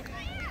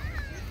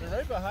 They're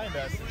right behind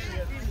us, and she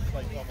had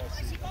like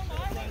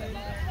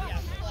almost.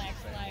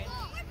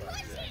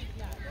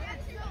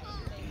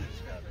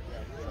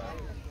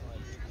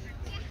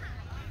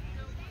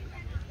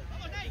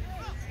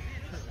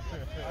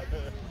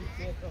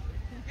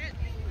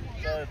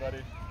 Sorry, buddy.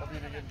 Hope you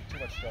didn't get into too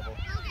much trouble.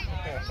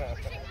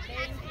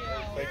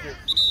 Thank you.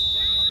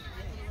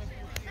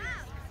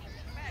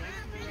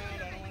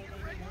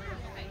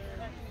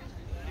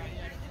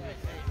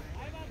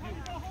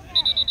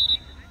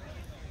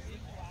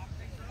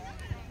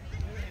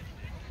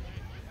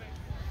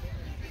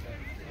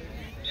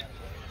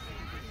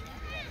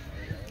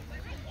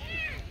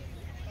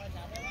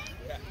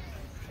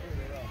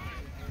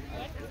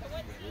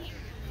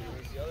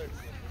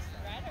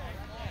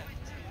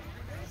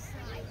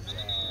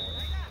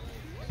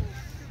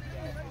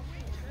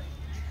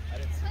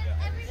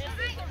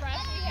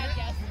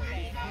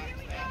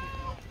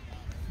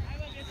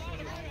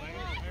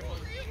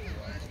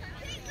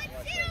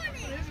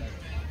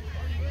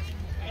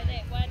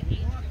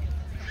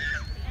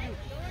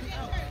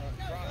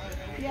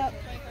 Yep.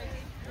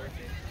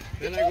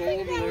 Then I go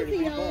over there to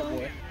the ball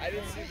boy. I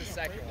didn't see the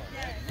second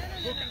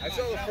one. I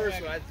saw the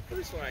first one. The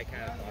first one I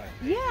kind of thought.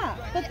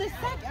 Yeah, but the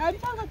second, I'm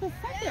talking about the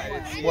second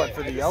one. What,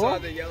 for the I yellow? saw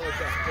the yellow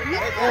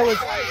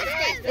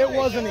It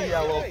wasn't a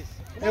yellow.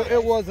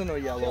 It wasn't a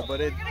yellow, but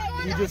he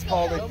just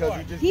called it because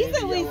he just He's gave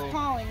at it least yellow.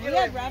 calling. We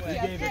had refs He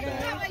gave it yesterday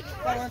back.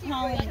 that were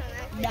calling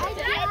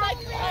nothing.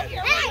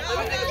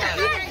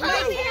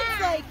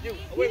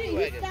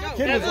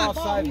 Kid was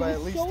offside by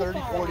at least 30,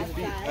 40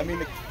 feet. I mean,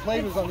 the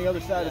play was on the other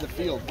side of the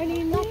field. I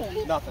mean,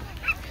 nothing. Nothing.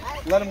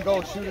 Let him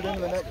go, shoot it into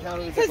the net,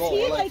 count it as a Because goal.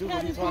 he Like, like dude, what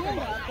had are you his talking hand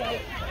about? up,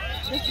 like,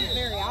 this is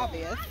very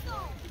obvious.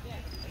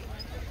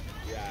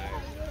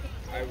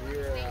 Yeah, we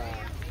were,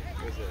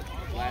 was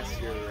it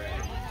last year?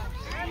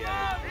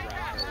 Yeah.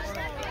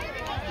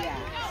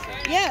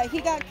 Yeah, he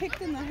got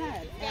kicked in the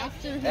head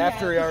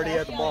After he already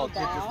had the ball,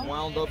 professional kid just foul.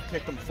 wound up,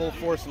 kicked him full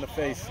force in the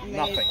face.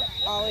 Nothing.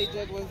 All he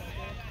did was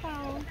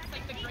foul. Our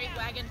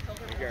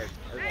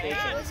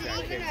coach almost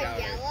got kicked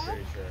out, I'm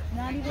pretty sure.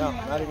 Not even. No,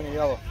 not even a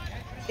yellow.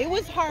 It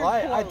was hard.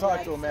 Well, I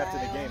talked to him after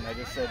the game. I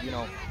just said, you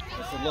know,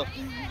 I said, look,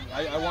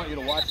 I want you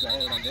to watch that. I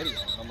had it on video.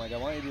 I'm like, I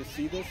want you to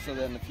see this so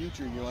that in the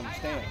future you'll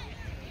understand.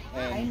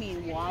 And I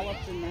mean,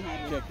 walloped in the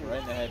head. kicked right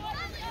in the head.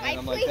 And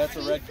I'm like, that's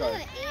a red card.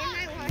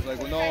 He's like,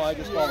 well, no, I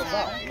just called a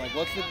foul. I'm like,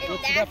 what's the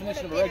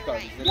definition of a red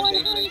card? Is it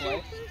endangering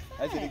play?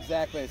 I said,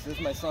 exactly. I said, this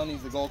is my son.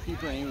 He's the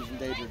goalkeeper, and he was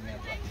endangering that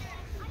play.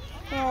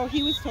 Oh,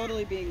 he was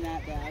totally being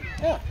that bad.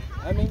 Yeah,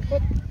 I mean,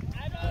 but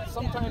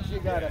sometimes you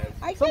gotta.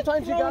 I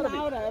Sometimes you gotta get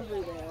thrown be. out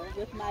everywhere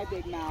with my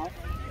big mouth.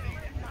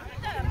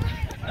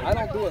 I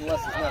don't do it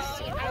unless it's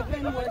necessary. I've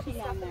been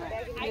working on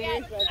that. I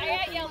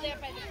got yelled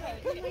at by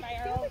the coach, by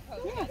our own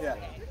coach. Yeah,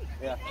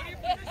 yeah.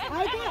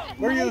 I get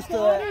We're my used to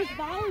that. daughter's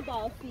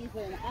volleyball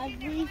season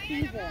every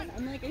season.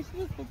 I'm like, I should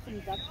have put some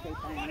duct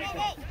tape on it.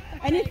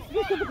 And it's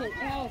specifically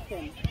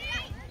Allison.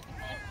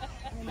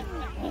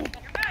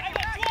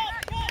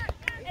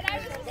 And I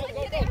was just looking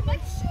at it, I'm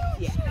like, shoot.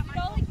 Yeah. You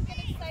know, like you get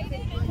excited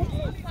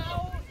and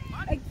how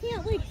I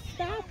can't like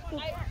stop the.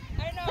 I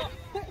know.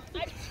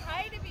 I'm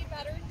trying to be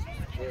better.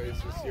 Where is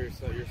this your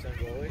son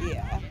goalie?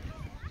 Yeah.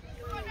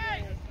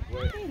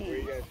 Where are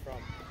you guys from?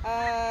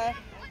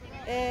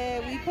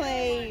 We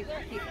play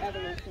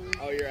Evolution.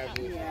 Oh, you're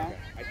Evolution. Yeah.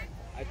 Okay.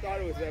 I thought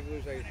it was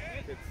Evolution.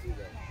 I couldn't see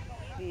that.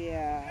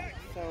 Yeah.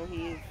 So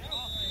he's.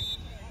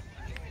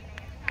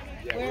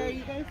 Yeah, Where are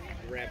you guys?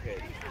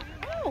 Rampage.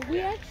 Oh, we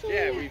actually.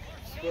 Yeah, we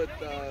split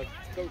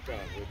coach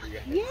off with you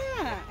guys.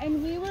 Yeah,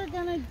 and we were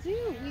gonna do.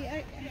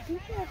 I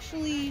think we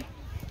actually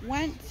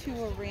went to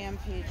a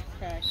Rampage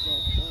practice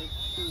or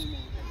two maybe.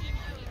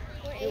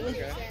 It was,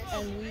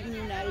 and we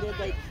united.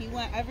 Like he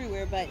went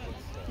everywhere, but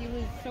he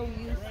was so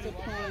used to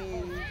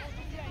playing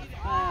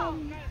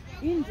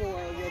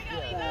indoor with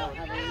the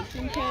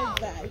Evolution kids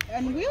that,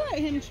 and we let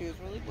him choose.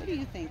 We're like, what are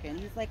you thinking?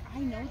 He's like, I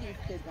know these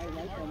kids. I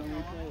like them when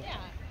we play.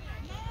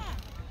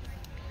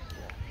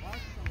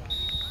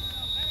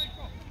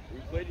 We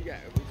played you guys.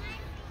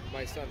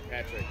 My son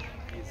Patrick,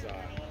 he's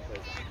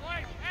plays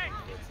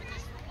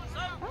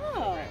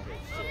Oh,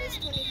 Rampage.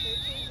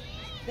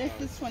 this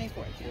is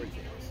 2014.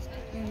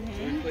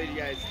 We played you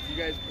guys. You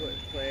guys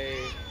play.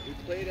 We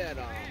played at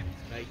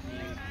Nike.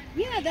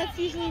 Yeah, that's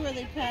usually where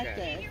they practice.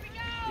 Okay.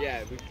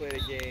 Yeah, we played a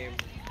game.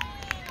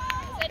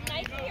 Is it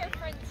Nike or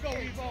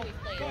Frontier?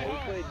 Yeah,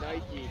 we played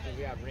Nike because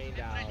we got rained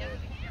out, and then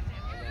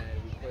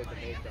we played the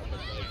makeup at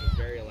like the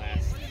very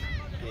last game.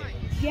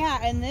 Yeah,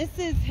 and this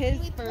is his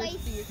We first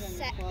placed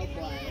season club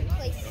we wise.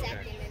 placed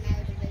second in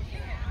our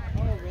division.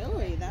 Oh,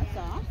 really? That's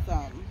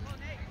awesome.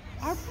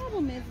 Our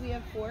problem is we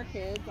have 4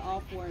 kids,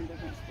 all 4 in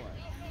different sports.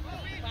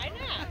 Why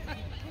not?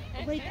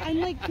 Like, I'm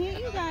like, can't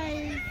you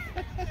guys?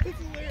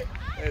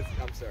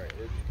 I'm sorry,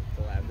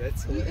 to laugh.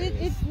 That's hilarious.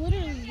 It's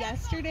literally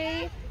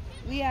yesterday.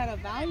 We had a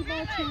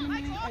volleyball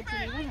tournament at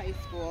Geneva High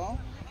School.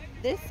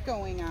 This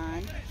going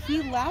on.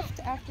 He left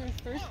after his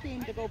first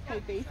game to go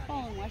play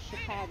baseball in West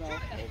Chicago.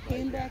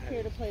 Came back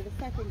here to play the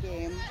second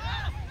game,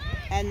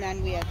 and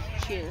then we had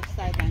cheer,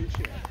 sideline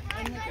cheer.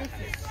 And like, this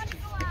is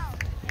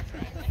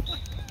stupid.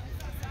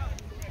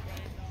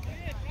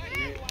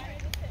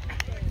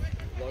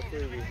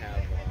 Luckily, we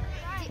have.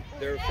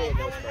 They're for the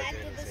most part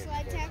doing the same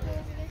slide sport. tackle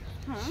over there?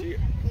 Huh? Was your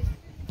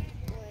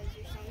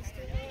son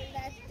still the one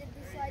that did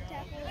the slide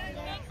tackle over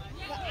there?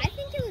 But I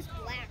think it was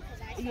black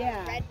because I saw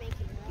Yeah. red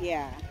making one.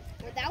 Yeah.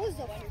 Well, that was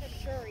a for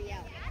sure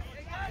yellow.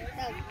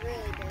 That was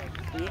really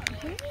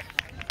good.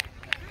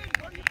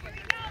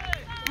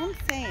 I'm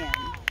saying.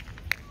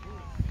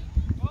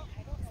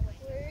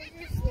 Where's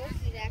your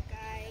Slokey, that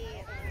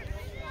guy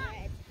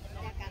red,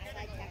 that got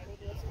slide tackled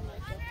was in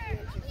like the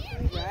 2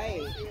 inches.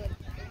 Right.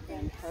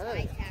 And Slide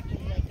hurt.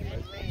 tackled like in the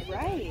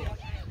red. Right.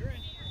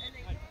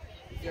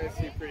 You guys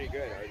seem pretty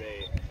good. Are they?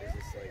 Is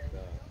this like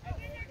the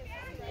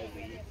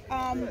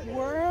elite?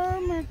 We're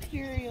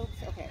Mercurial.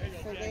 Okay,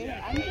 so they.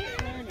 I'm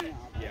just learning all this.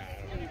 Yeah,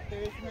 I don't know.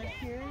 There's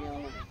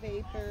Mercurial,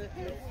 Vapor,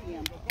 and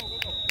CM.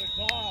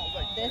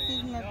 This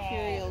is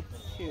Mercurial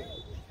 2,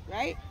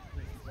 right?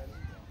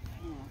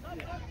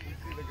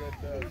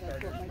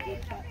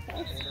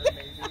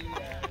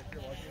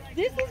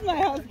 This is my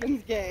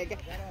husband's gig.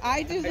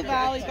 I do the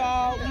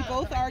volleyball. We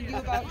both argue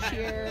about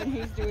cheer and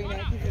who's doing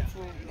it because it's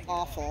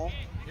awful.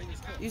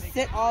 You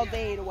sit all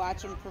day to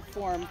watch them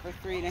perform for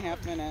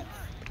 3.5 minutes.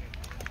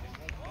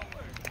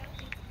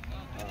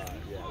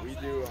 Yeah, we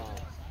do.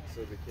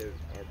 So the kids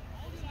are.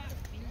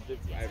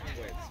 I have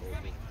twins, so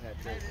we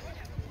Patrick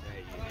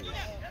and Maggie.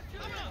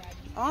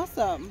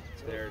 Awesome.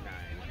 They're 9.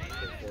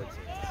 They're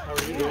 14. How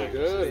are you doing?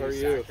 Good. How are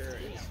you? Soccer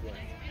and swim.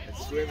 And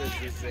swim is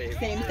the same.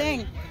 Same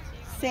thing.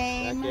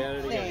 Same Back at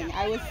it again. thing.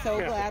 I was so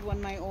glad when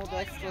my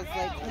oldest was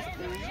like,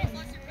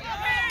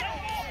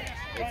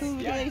 who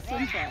do they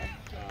swim for?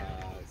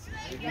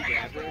 Sydney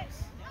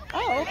Mavericks.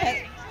 Oh,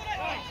 okay.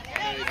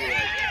 And they do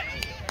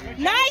like,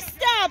 Nice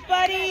stop,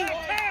 buddy.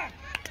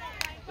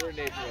 we're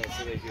Naperville,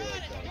 so they do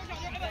like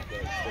the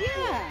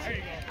Yeah.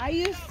 I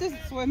used to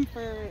swim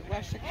for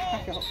West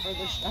Chicago for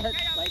the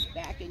Sharks like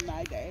back in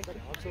my day.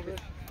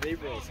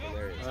 Naperville's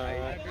hilarious.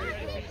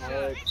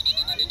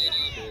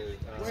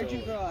 Where'd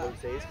you grow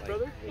up?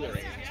 brother?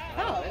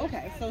 Oh,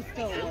 okay. So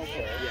still local.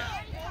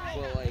 Yeah.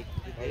 Well, like,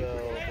 the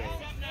Naperville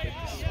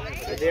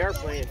thing, They are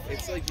playing.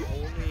 it's like the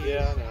only,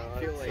 Yeah, no, I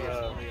feel it's, like it's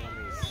only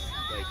on these,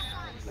 like,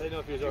 I didn't know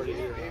if he was already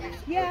here. maybe.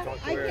 Yeah, Talk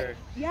to I her. get.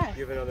 Yes.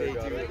 You have another They do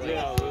daughter? it, like,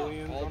 Yeah, all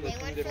William. the They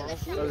went different for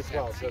the schools. Oh, the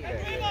 12th,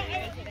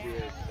 okay. They do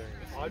it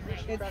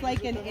during the It's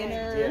like an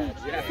inner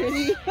Yeah.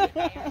 city.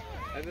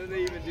 And then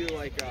they even do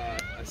like a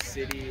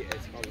city.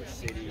 It's called a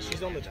city.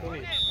 She's on the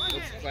 20th.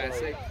 It's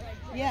classic.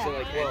 Yeah. So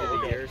like end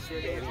of the year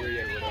swimming, where you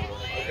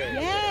Okay.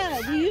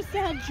 Yeah, we used to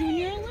have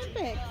Junior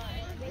Olympics.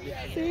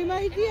 Same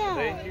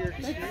idea.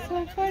 That's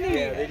so funny.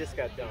 Yeah, they just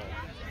got done.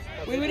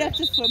 We would have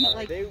to swim at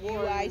like They won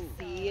UIC,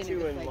 and it 2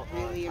 was in like Mo-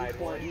 really Tide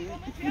important.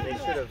 They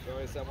should have.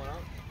 Throwing someone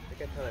out.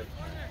 They got kind of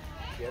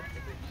shit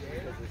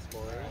because they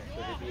scored. So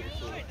they beat a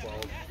team of 12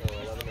 or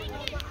 11 to 1.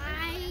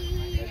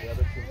 And the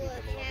other team beat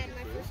them 11 had to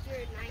my 2. first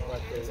year at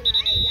But Nike, they and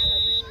I got a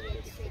really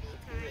good city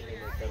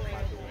got time.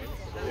 5 to win.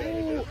 So they had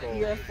to Ooh, go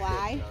you're a for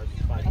fly?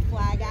 5 A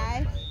fly guy?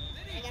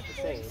 I got the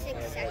same. 46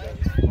 And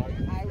seconds.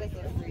 I was a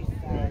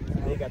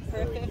freestyle. they got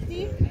For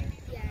 50?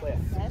 play.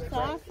 That's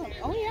awesome.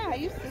 Oh yeah, I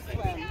used to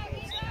swim.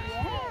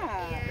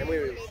 Yeah. And we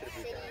should have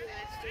beat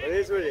that. But it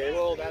is what it is.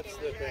 Well, that's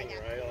the thing,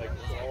 right? Like,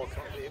 it's all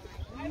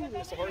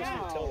it's the hardest thing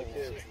to tell the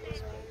kids.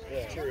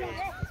 It's true.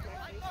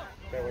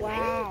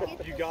 Wow.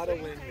 You gotta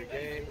win your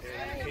game,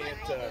 and you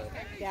can't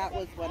That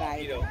was what I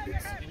You know,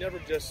 you never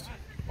just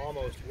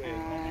almost win.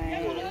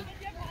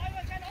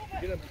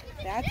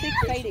 That's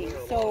exciting.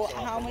 So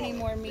how many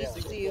more meets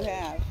do you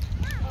have?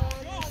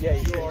 Yeah,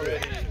 you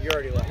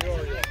already left.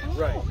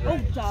 Right. Oh,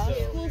 duh.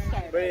 School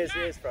started. But it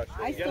is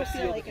frustrating. I still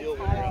feel like it's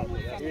hot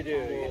out. You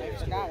do. I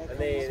forgot it. And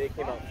they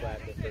came out flat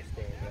the first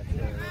game. That's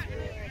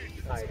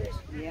really tied it.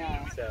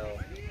 Yeah. So.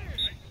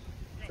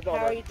 How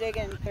are you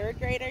digging? Third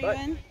grade are you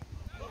in?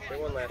 They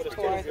won last weekend.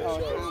 Fourth.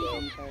 Oh,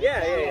 Tom's in third.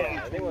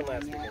 Yeah. They won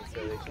last weekend,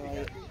 so they should be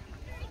happy.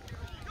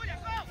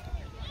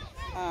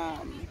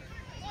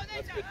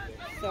 That's good.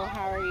 So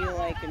how are you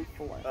liking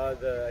fourth?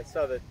 I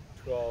saw the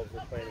 12s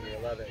were playing in the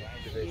 11th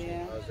division.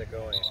 Yeah. How's that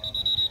going?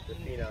 The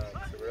Phenoms.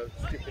 So we're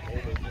stupid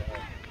image now.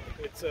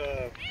 It's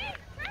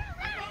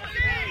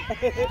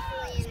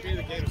speed of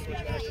the game is switch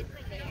back to.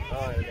 Oh,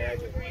 I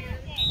imagine.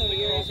 So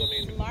you're a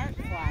smart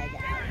fly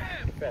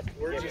guy.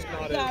 We're just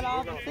not got all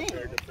we're not the things.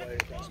 prepared to play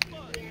that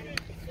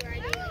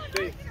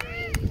speed.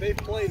 They've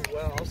played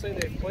well. I'll say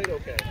they've played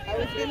okay. I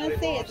was They gonna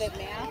say, is lost it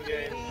math one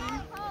game,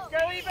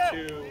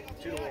 reading?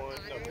 2-1,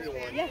 no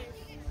 3-1. Yeah.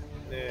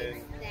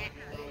 Then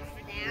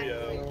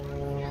 3-0.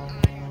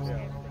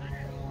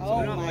 Oh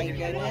they're not my like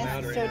anything goodness.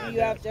 mattering So like do you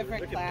that. have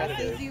different They're competitive.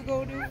 classes you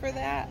go to for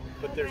that?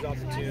 But there's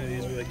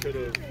opportunities where they could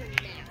have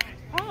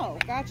Oh,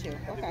 got you.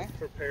 Okay.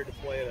 prepared to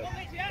play at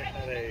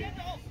a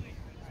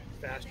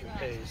faster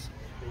pace.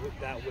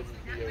 That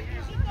wouldn't be a reason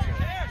to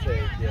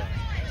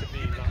be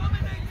not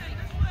competitive.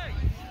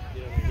 You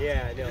know what I mean?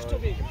 Yeah, no. You're still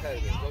being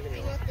competitive. Don't get me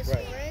wrong.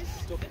 Right.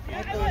 Still competing.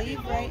 I believe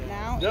right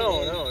now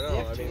No. it is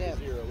I zip mean, to zip.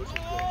 0, which is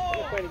good.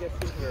 They're playing against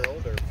people who are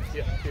older.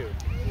 Yeah. Too.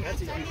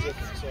 That's a huge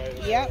difference,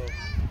 right? Yep.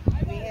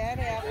 We had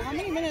how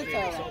many minutes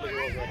are Some of the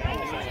there? girls are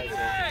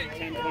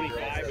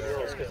 10:25 the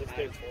girls because if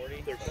they're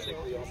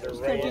technically on their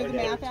So right. do the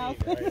math out.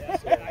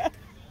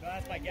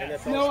 And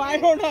that's No, also I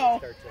don't know.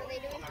 start to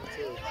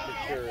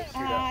mature and shoot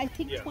up. I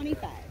think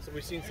 25. So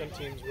we've seen some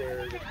teams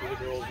where the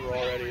girls were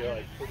already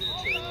like pretty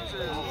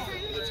mature.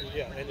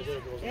 And the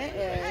little girls. It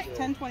is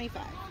 10:25,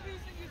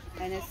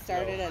 and it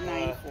started at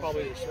 9:40.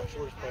 Probably the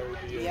shortest player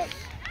would be Yep. as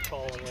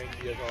tall and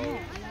lanky as No, all.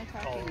 I'm not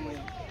Tall talking and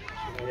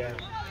to you.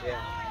 lanky.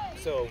 Yeah.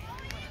 So,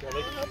 yeah,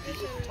 they can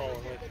compete with the tall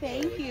and lanky.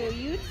 Thank you.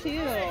 You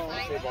too.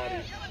 Full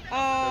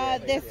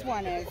body. This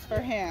one is for I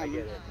get him.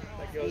 it.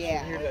 That goes Yeah.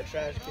 from here to that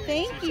trash can.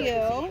 Thank 2 seconds, you.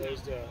 it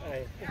goes to-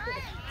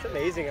 It's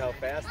amazing how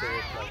fast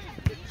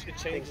It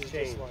changes things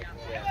change. just like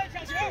that.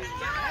 Yeah. It's crazy.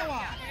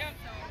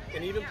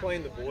 And even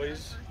playing the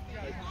boys,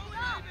 like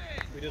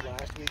we did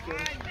last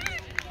weekend,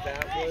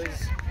 that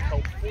was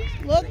helpful.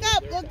 Look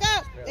up, look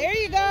up. There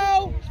you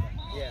go.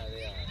 Yeah,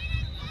 they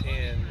are.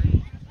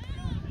 And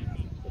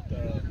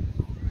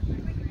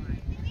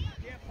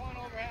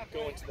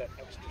going to that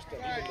extra step,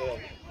 even though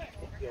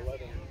the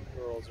 11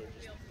 girls are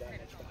just that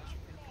much faster.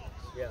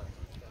 Yeah.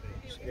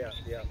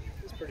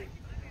 It's pretty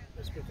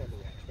fun to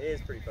watch. It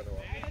is pretty fun to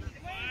watch.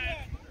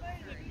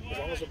 As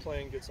long as they're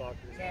playing good soccer.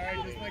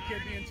 Sorry, just my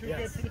kid being too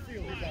good for the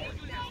field.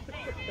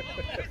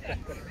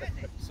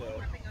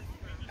 So,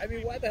 I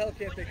mean, why the hell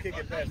can't they kick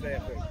it past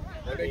halfway?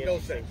 That It'd be makes no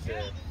interesting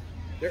sense. to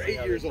They're see 8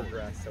 how years they old.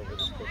 progress over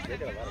this course. They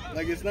got a lot of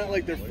Like, it's not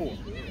like they're 4.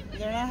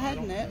 They're not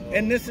heading it.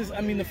 And this is,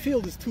 I mean, the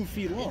field is 2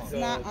 feet long. It's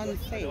not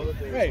unsafe.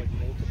 Right.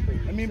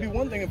 I mean, it'd be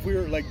one thing if we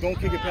were like, don't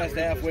kick it past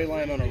the halfway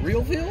line on a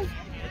real field.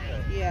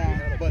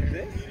 Yeah. But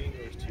this?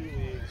 There's 2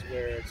 leagues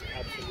where it's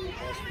absolute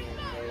must-win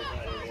no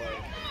matter what,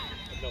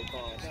 at no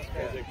cost,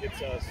 because it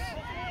gets us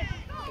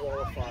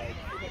qualified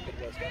for the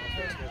Midwest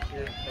Conference next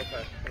year.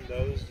 Okay. And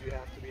those, you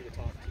have to be the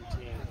top 2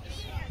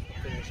 teams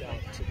to finish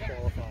out to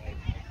qualify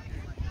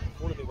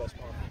for the Midwest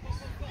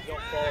Conference. If you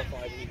don't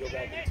qualify, then you go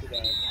back into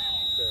that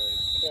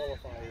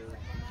qualifier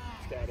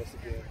status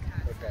again.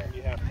 Okay. And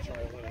you have to try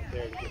to win it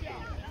there to get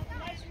them.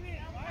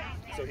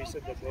 So he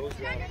said that those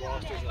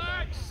rosters are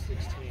max 16,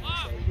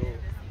 so you're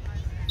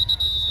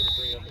just going to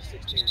bring up the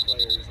 16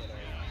 players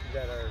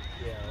that are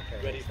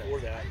ready for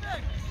that.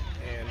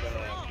 And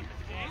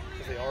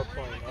because they are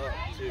playing up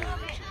too,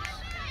 which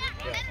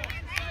is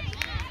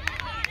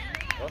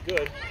well,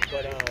 good.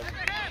 But and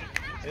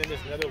then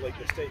there's another, like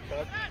the state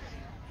cup.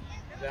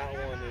 That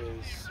one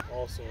is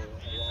also a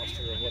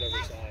roster of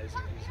whatever size.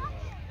 And he's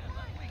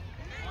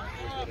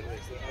here's what it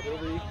is. The other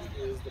league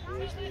is the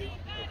boys league.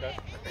 Okay.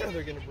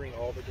 They're going to bring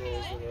all the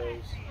girls to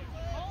those.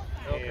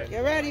 Okay. And,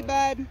 Get ready,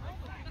 bud.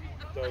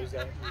 Those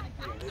that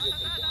they get them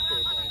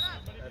fair play.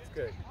 That's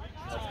good.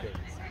 That's good.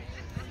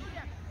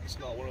 It's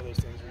not one of those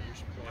things where you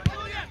should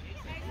play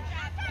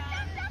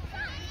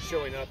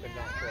showing up and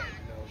not play.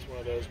 You know, it's one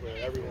of those where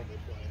everyone will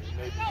play.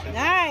 Maybe 10,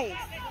 Nice.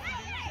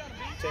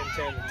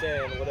 10,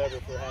 10, whatever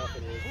for half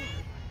it is.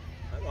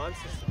 I'm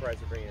just surprised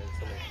they're bringing in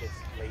so many kids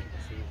late in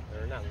the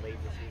season, or not late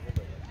in the season,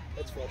 but like,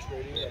 It's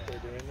frustrating that they're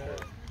doing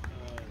that.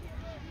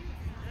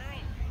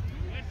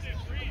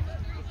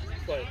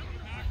 But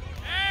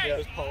yeah,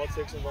 there's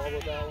politics involved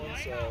with that one,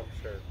 so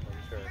I'm sure.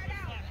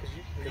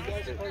 you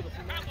guys are part of the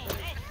Phenom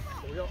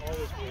thing? We don't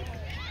always win.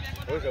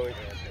 There's always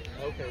an answer.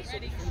 Okay, so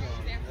the Phenom,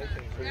 they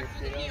came for you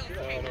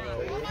Phenom? No,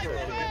 we came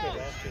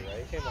last year,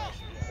 right? Came last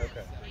year.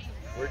 Okay.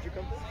 Where'd you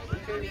come from?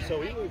 So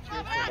we moved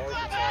here from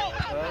Arkansas.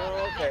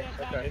 Oh, okay.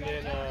 And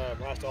then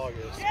last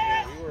August, and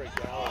then we were at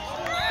Galaxy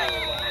for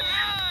last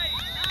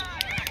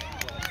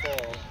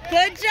fall.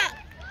 Good job.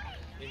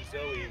 And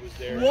Zoe was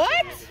there. What? At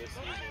the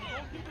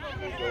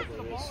end of this season. Moved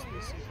over this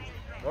season.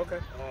 Okay.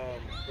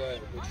 But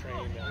the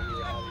training that we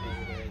were having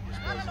over there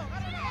just wasn't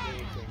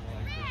anything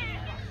like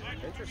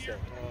the Interesting.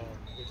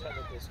 the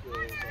technical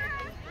skills.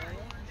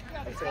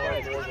 That's a lot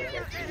more than like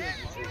interesting.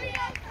 That's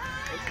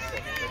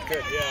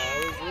Good. Yeah, I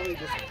was really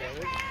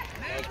disappointed.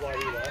 That's why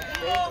we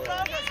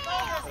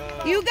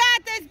left. You got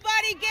this,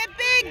 buddy. Get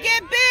big,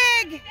 get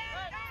big.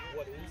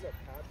 What ends up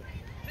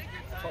happening, I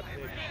thought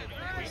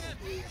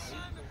maybe is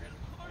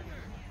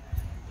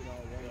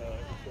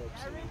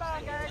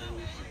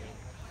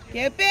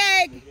Get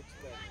big.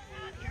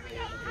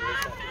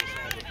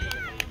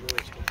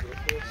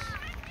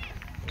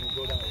 And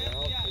go down a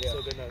route. And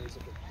so then there's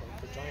like a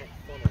giant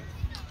funnel.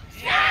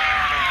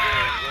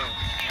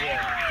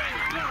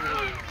 Usually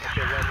like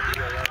 11 to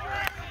 11,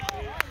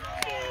 8,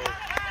 so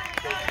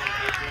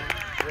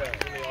 13, 14,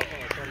 and they all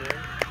kind of come in.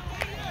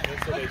 And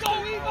so they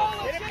start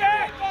Get it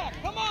back!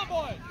 Come on,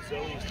 boys!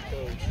 Zoe's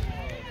coach.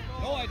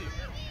 No idea.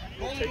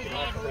 We're taking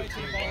off her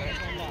team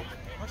last year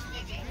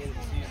for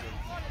the season.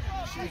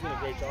 She was doing a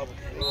great job with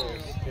the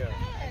girls. Yeah.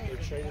 They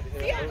traded him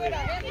early for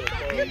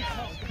a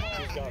coach.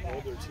 She's got an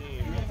older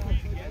team.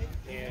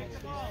 And they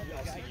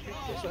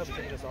still haven't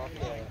taken us off the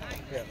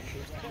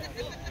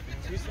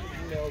he's sending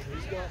emails and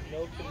he's got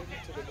no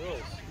commitment to the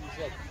girls. He's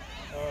like,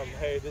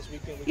 hey, this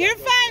weekend we You're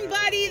fine,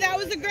 buddy. That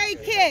was a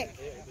great kick.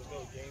 There's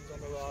no games on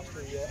the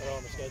roster yet, or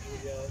on the schedule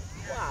yet.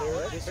 Wow,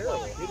 that's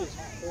terrible. It is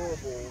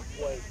horrible.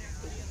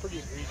 It's pretty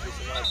egregious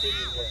in my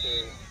opinion what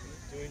they're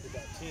doing to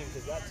that team,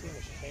 because that team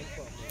that she came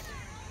from is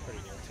pretty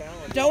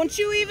talented. Don't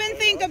you even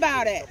think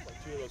about it.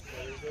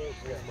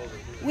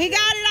 We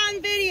got it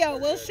on video.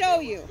 We'll show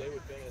you. They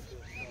would benefit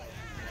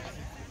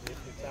if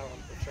the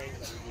talent, the training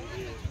that we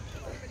do here.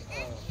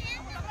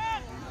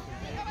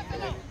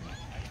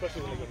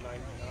 Especially when they go 99.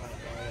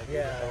 Right?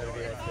 Yeah, that would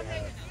be nice to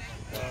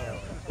have.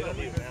 They don't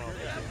need it now.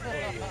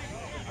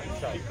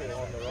 There's people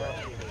on the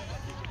roster that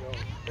keep it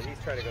going. But he's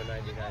trying to go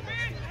 99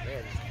 next season.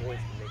 Man, these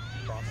boys can make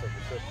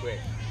crossovers so quick.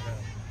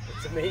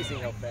 It's amazing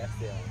how fast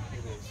they are.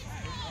 It is.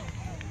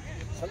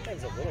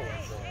 Sometimes the little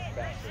ones are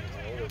faster than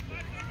the older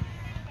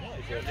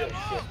kids.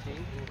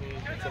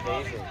 It's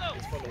amazing.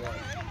 It's fun to watch.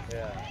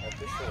 Yeah, like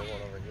this little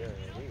one over here,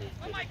 man, he was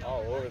just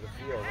all over the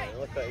field. Man. It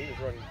looked like he was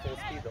running full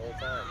speed the whole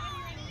time.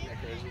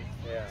 Crazy.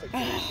 Yeah. It's like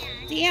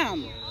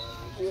Damn.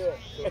 Yeah.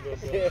 Yeah, full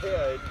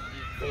speed.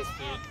 It's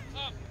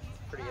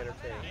pretty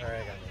entertaining. All right, I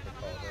got to make a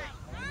call though.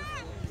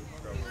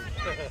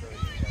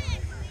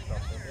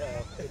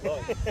 good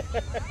luck.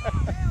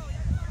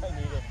 I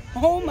need it.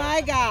 Oh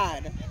my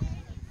God.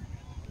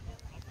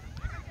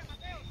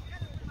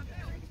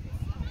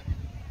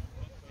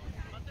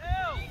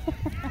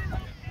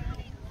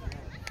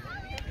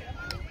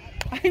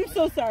 I'm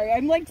so sorry.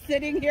 I'm like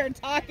sitting here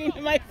talking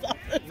to myself.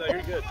 No,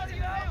 you're good.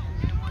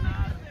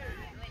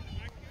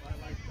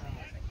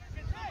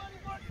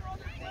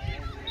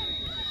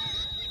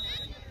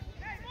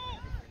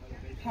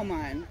 Come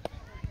on.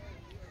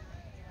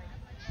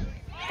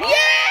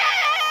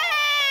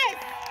 Yes!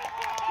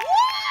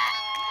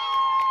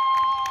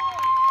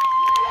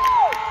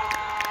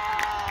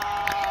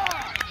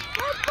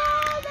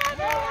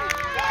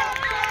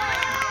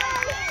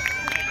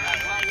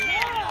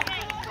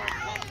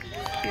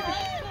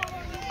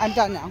 I'm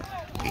done now.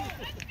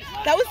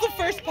 That was the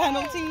first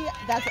penalty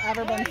that's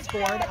ever been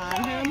scored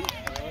on him.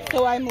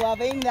 So I'm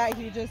loving that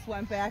he just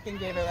went back and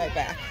gave it right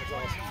back.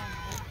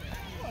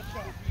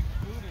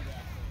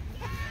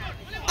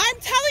 I'm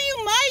telling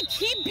you, Mike,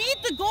 he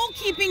beat the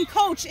goalkeeping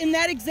coach in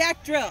that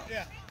exact drill.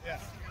 Yeah, yeah.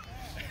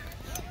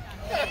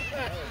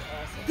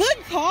 Good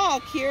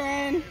call,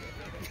 Kieran.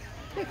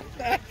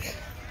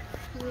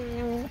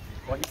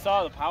 Well, he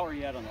saw the power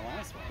he had on the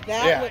last one.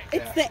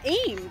 It's the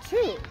aim,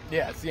 too.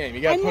 Yeah, it's the aim.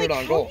 You got to put it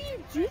on goal. How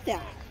do you do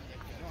that?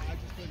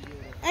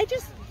 I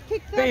just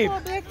kicked that Babe, ball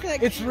back to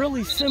that it's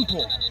really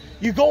simple.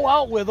 You go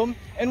out with him,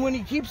 and when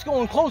he keeps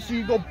going closer,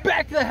 you go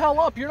back the hell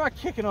up. You're not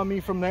kicking on me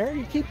from there.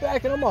 You keep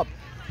backing him up.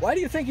 Why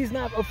do you think he's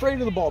not afraid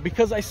of the ball?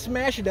 Because I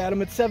smash it at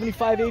him at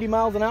 75, 80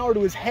 miles an hour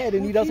to his head,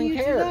 and he doesn't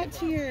care. Can you do that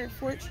to your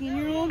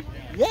 14-year-old?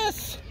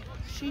 Yes.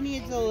 She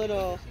needs a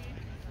little...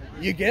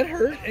 You get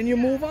hurt, and you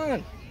move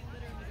on.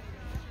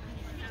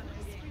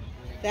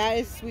 That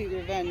is sweet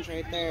revenge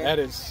right there. That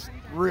is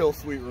real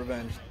sweet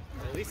revenge.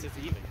 At least it's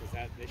even,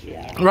 because they should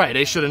have Right,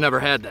 they should have never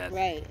had that.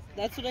 Right.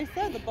 That's what I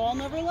said. The ball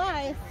never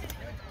lies.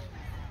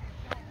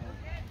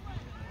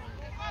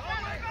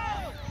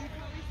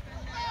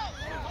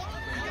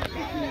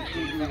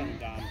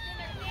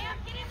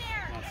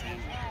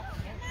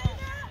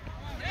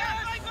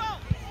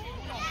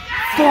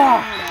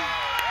 Stop!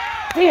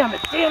 Damn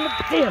it, damn it,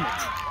 damn it.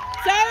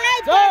 It's all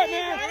right, buddy.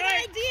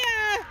 Good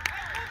idea.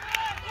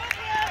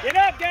 Get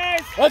up,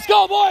 guys! Let's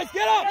go, boys,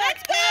 get up!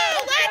 Let's go!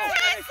 Let's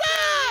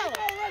hustle!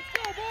 Let's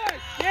go,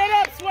 boys! Get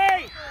up,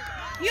 Sway!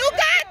 You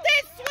got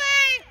this,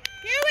 Sway!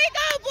 Here we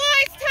go,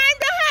 boys! Time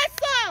to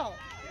hustle!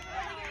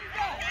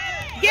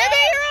 Give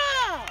it your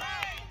all.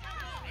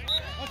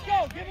 Let's go.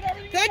 Give it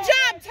everything. Good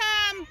job,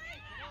 Tom.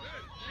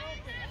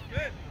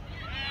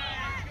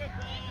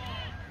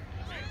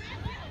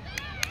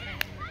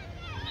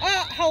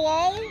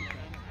 Hello?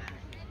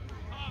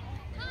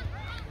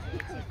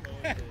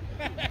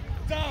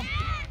 Tom.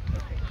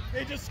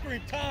 They just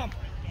screamed, Tom.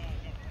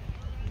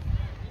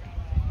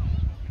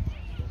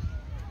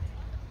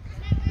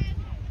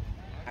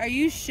 Are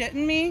you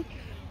shitting me?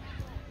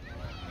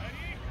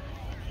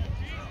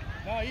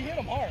 No, you hit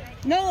him hard.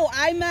 No,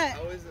 I meant.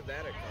 How isn't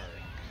that a card?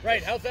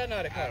 Right, how's that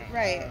not a card?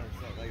 Right.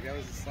 Like that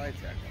was a slide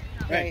tackle.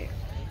 Right.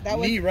 That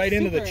was Knee right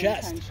into the super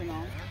chest.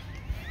 intentional.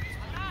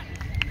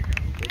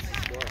 What's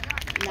the score?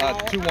 Now,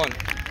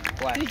 2-1.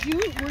 Black.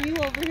 were you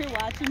over here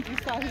watching? You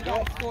saw he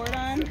got scored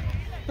on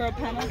for a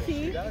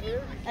penalty,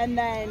 and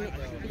then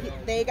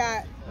we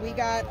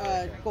got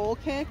a goal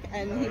kick,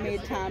 and he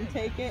made Tom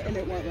take it, and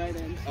it went right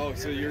in. Oh,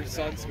 so your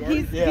son scored?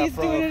 He's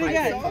doing it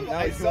again.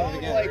 I saw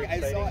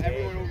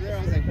everyone over there.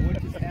 I was like,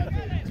 what just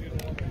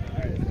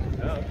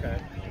happened? Oh,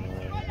 okay.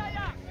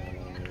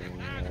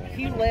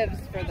 He lives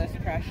for this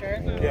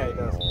pressure. Yeah, he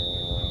does.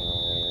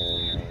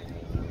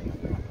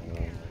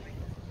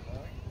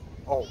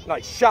 Oh,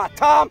 nice shot,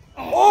 Tom.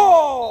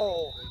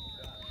 Oh!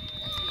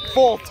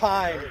 Full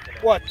time.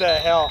 What the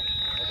hell?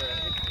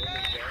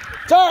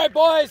 It's all right,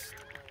 boys.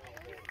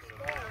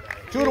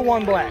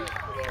 2-1 Black.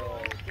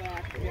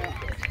 Yeah,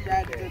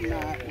 Red did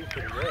not.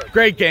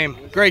 Great game.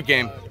 Great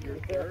game.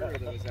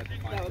 That was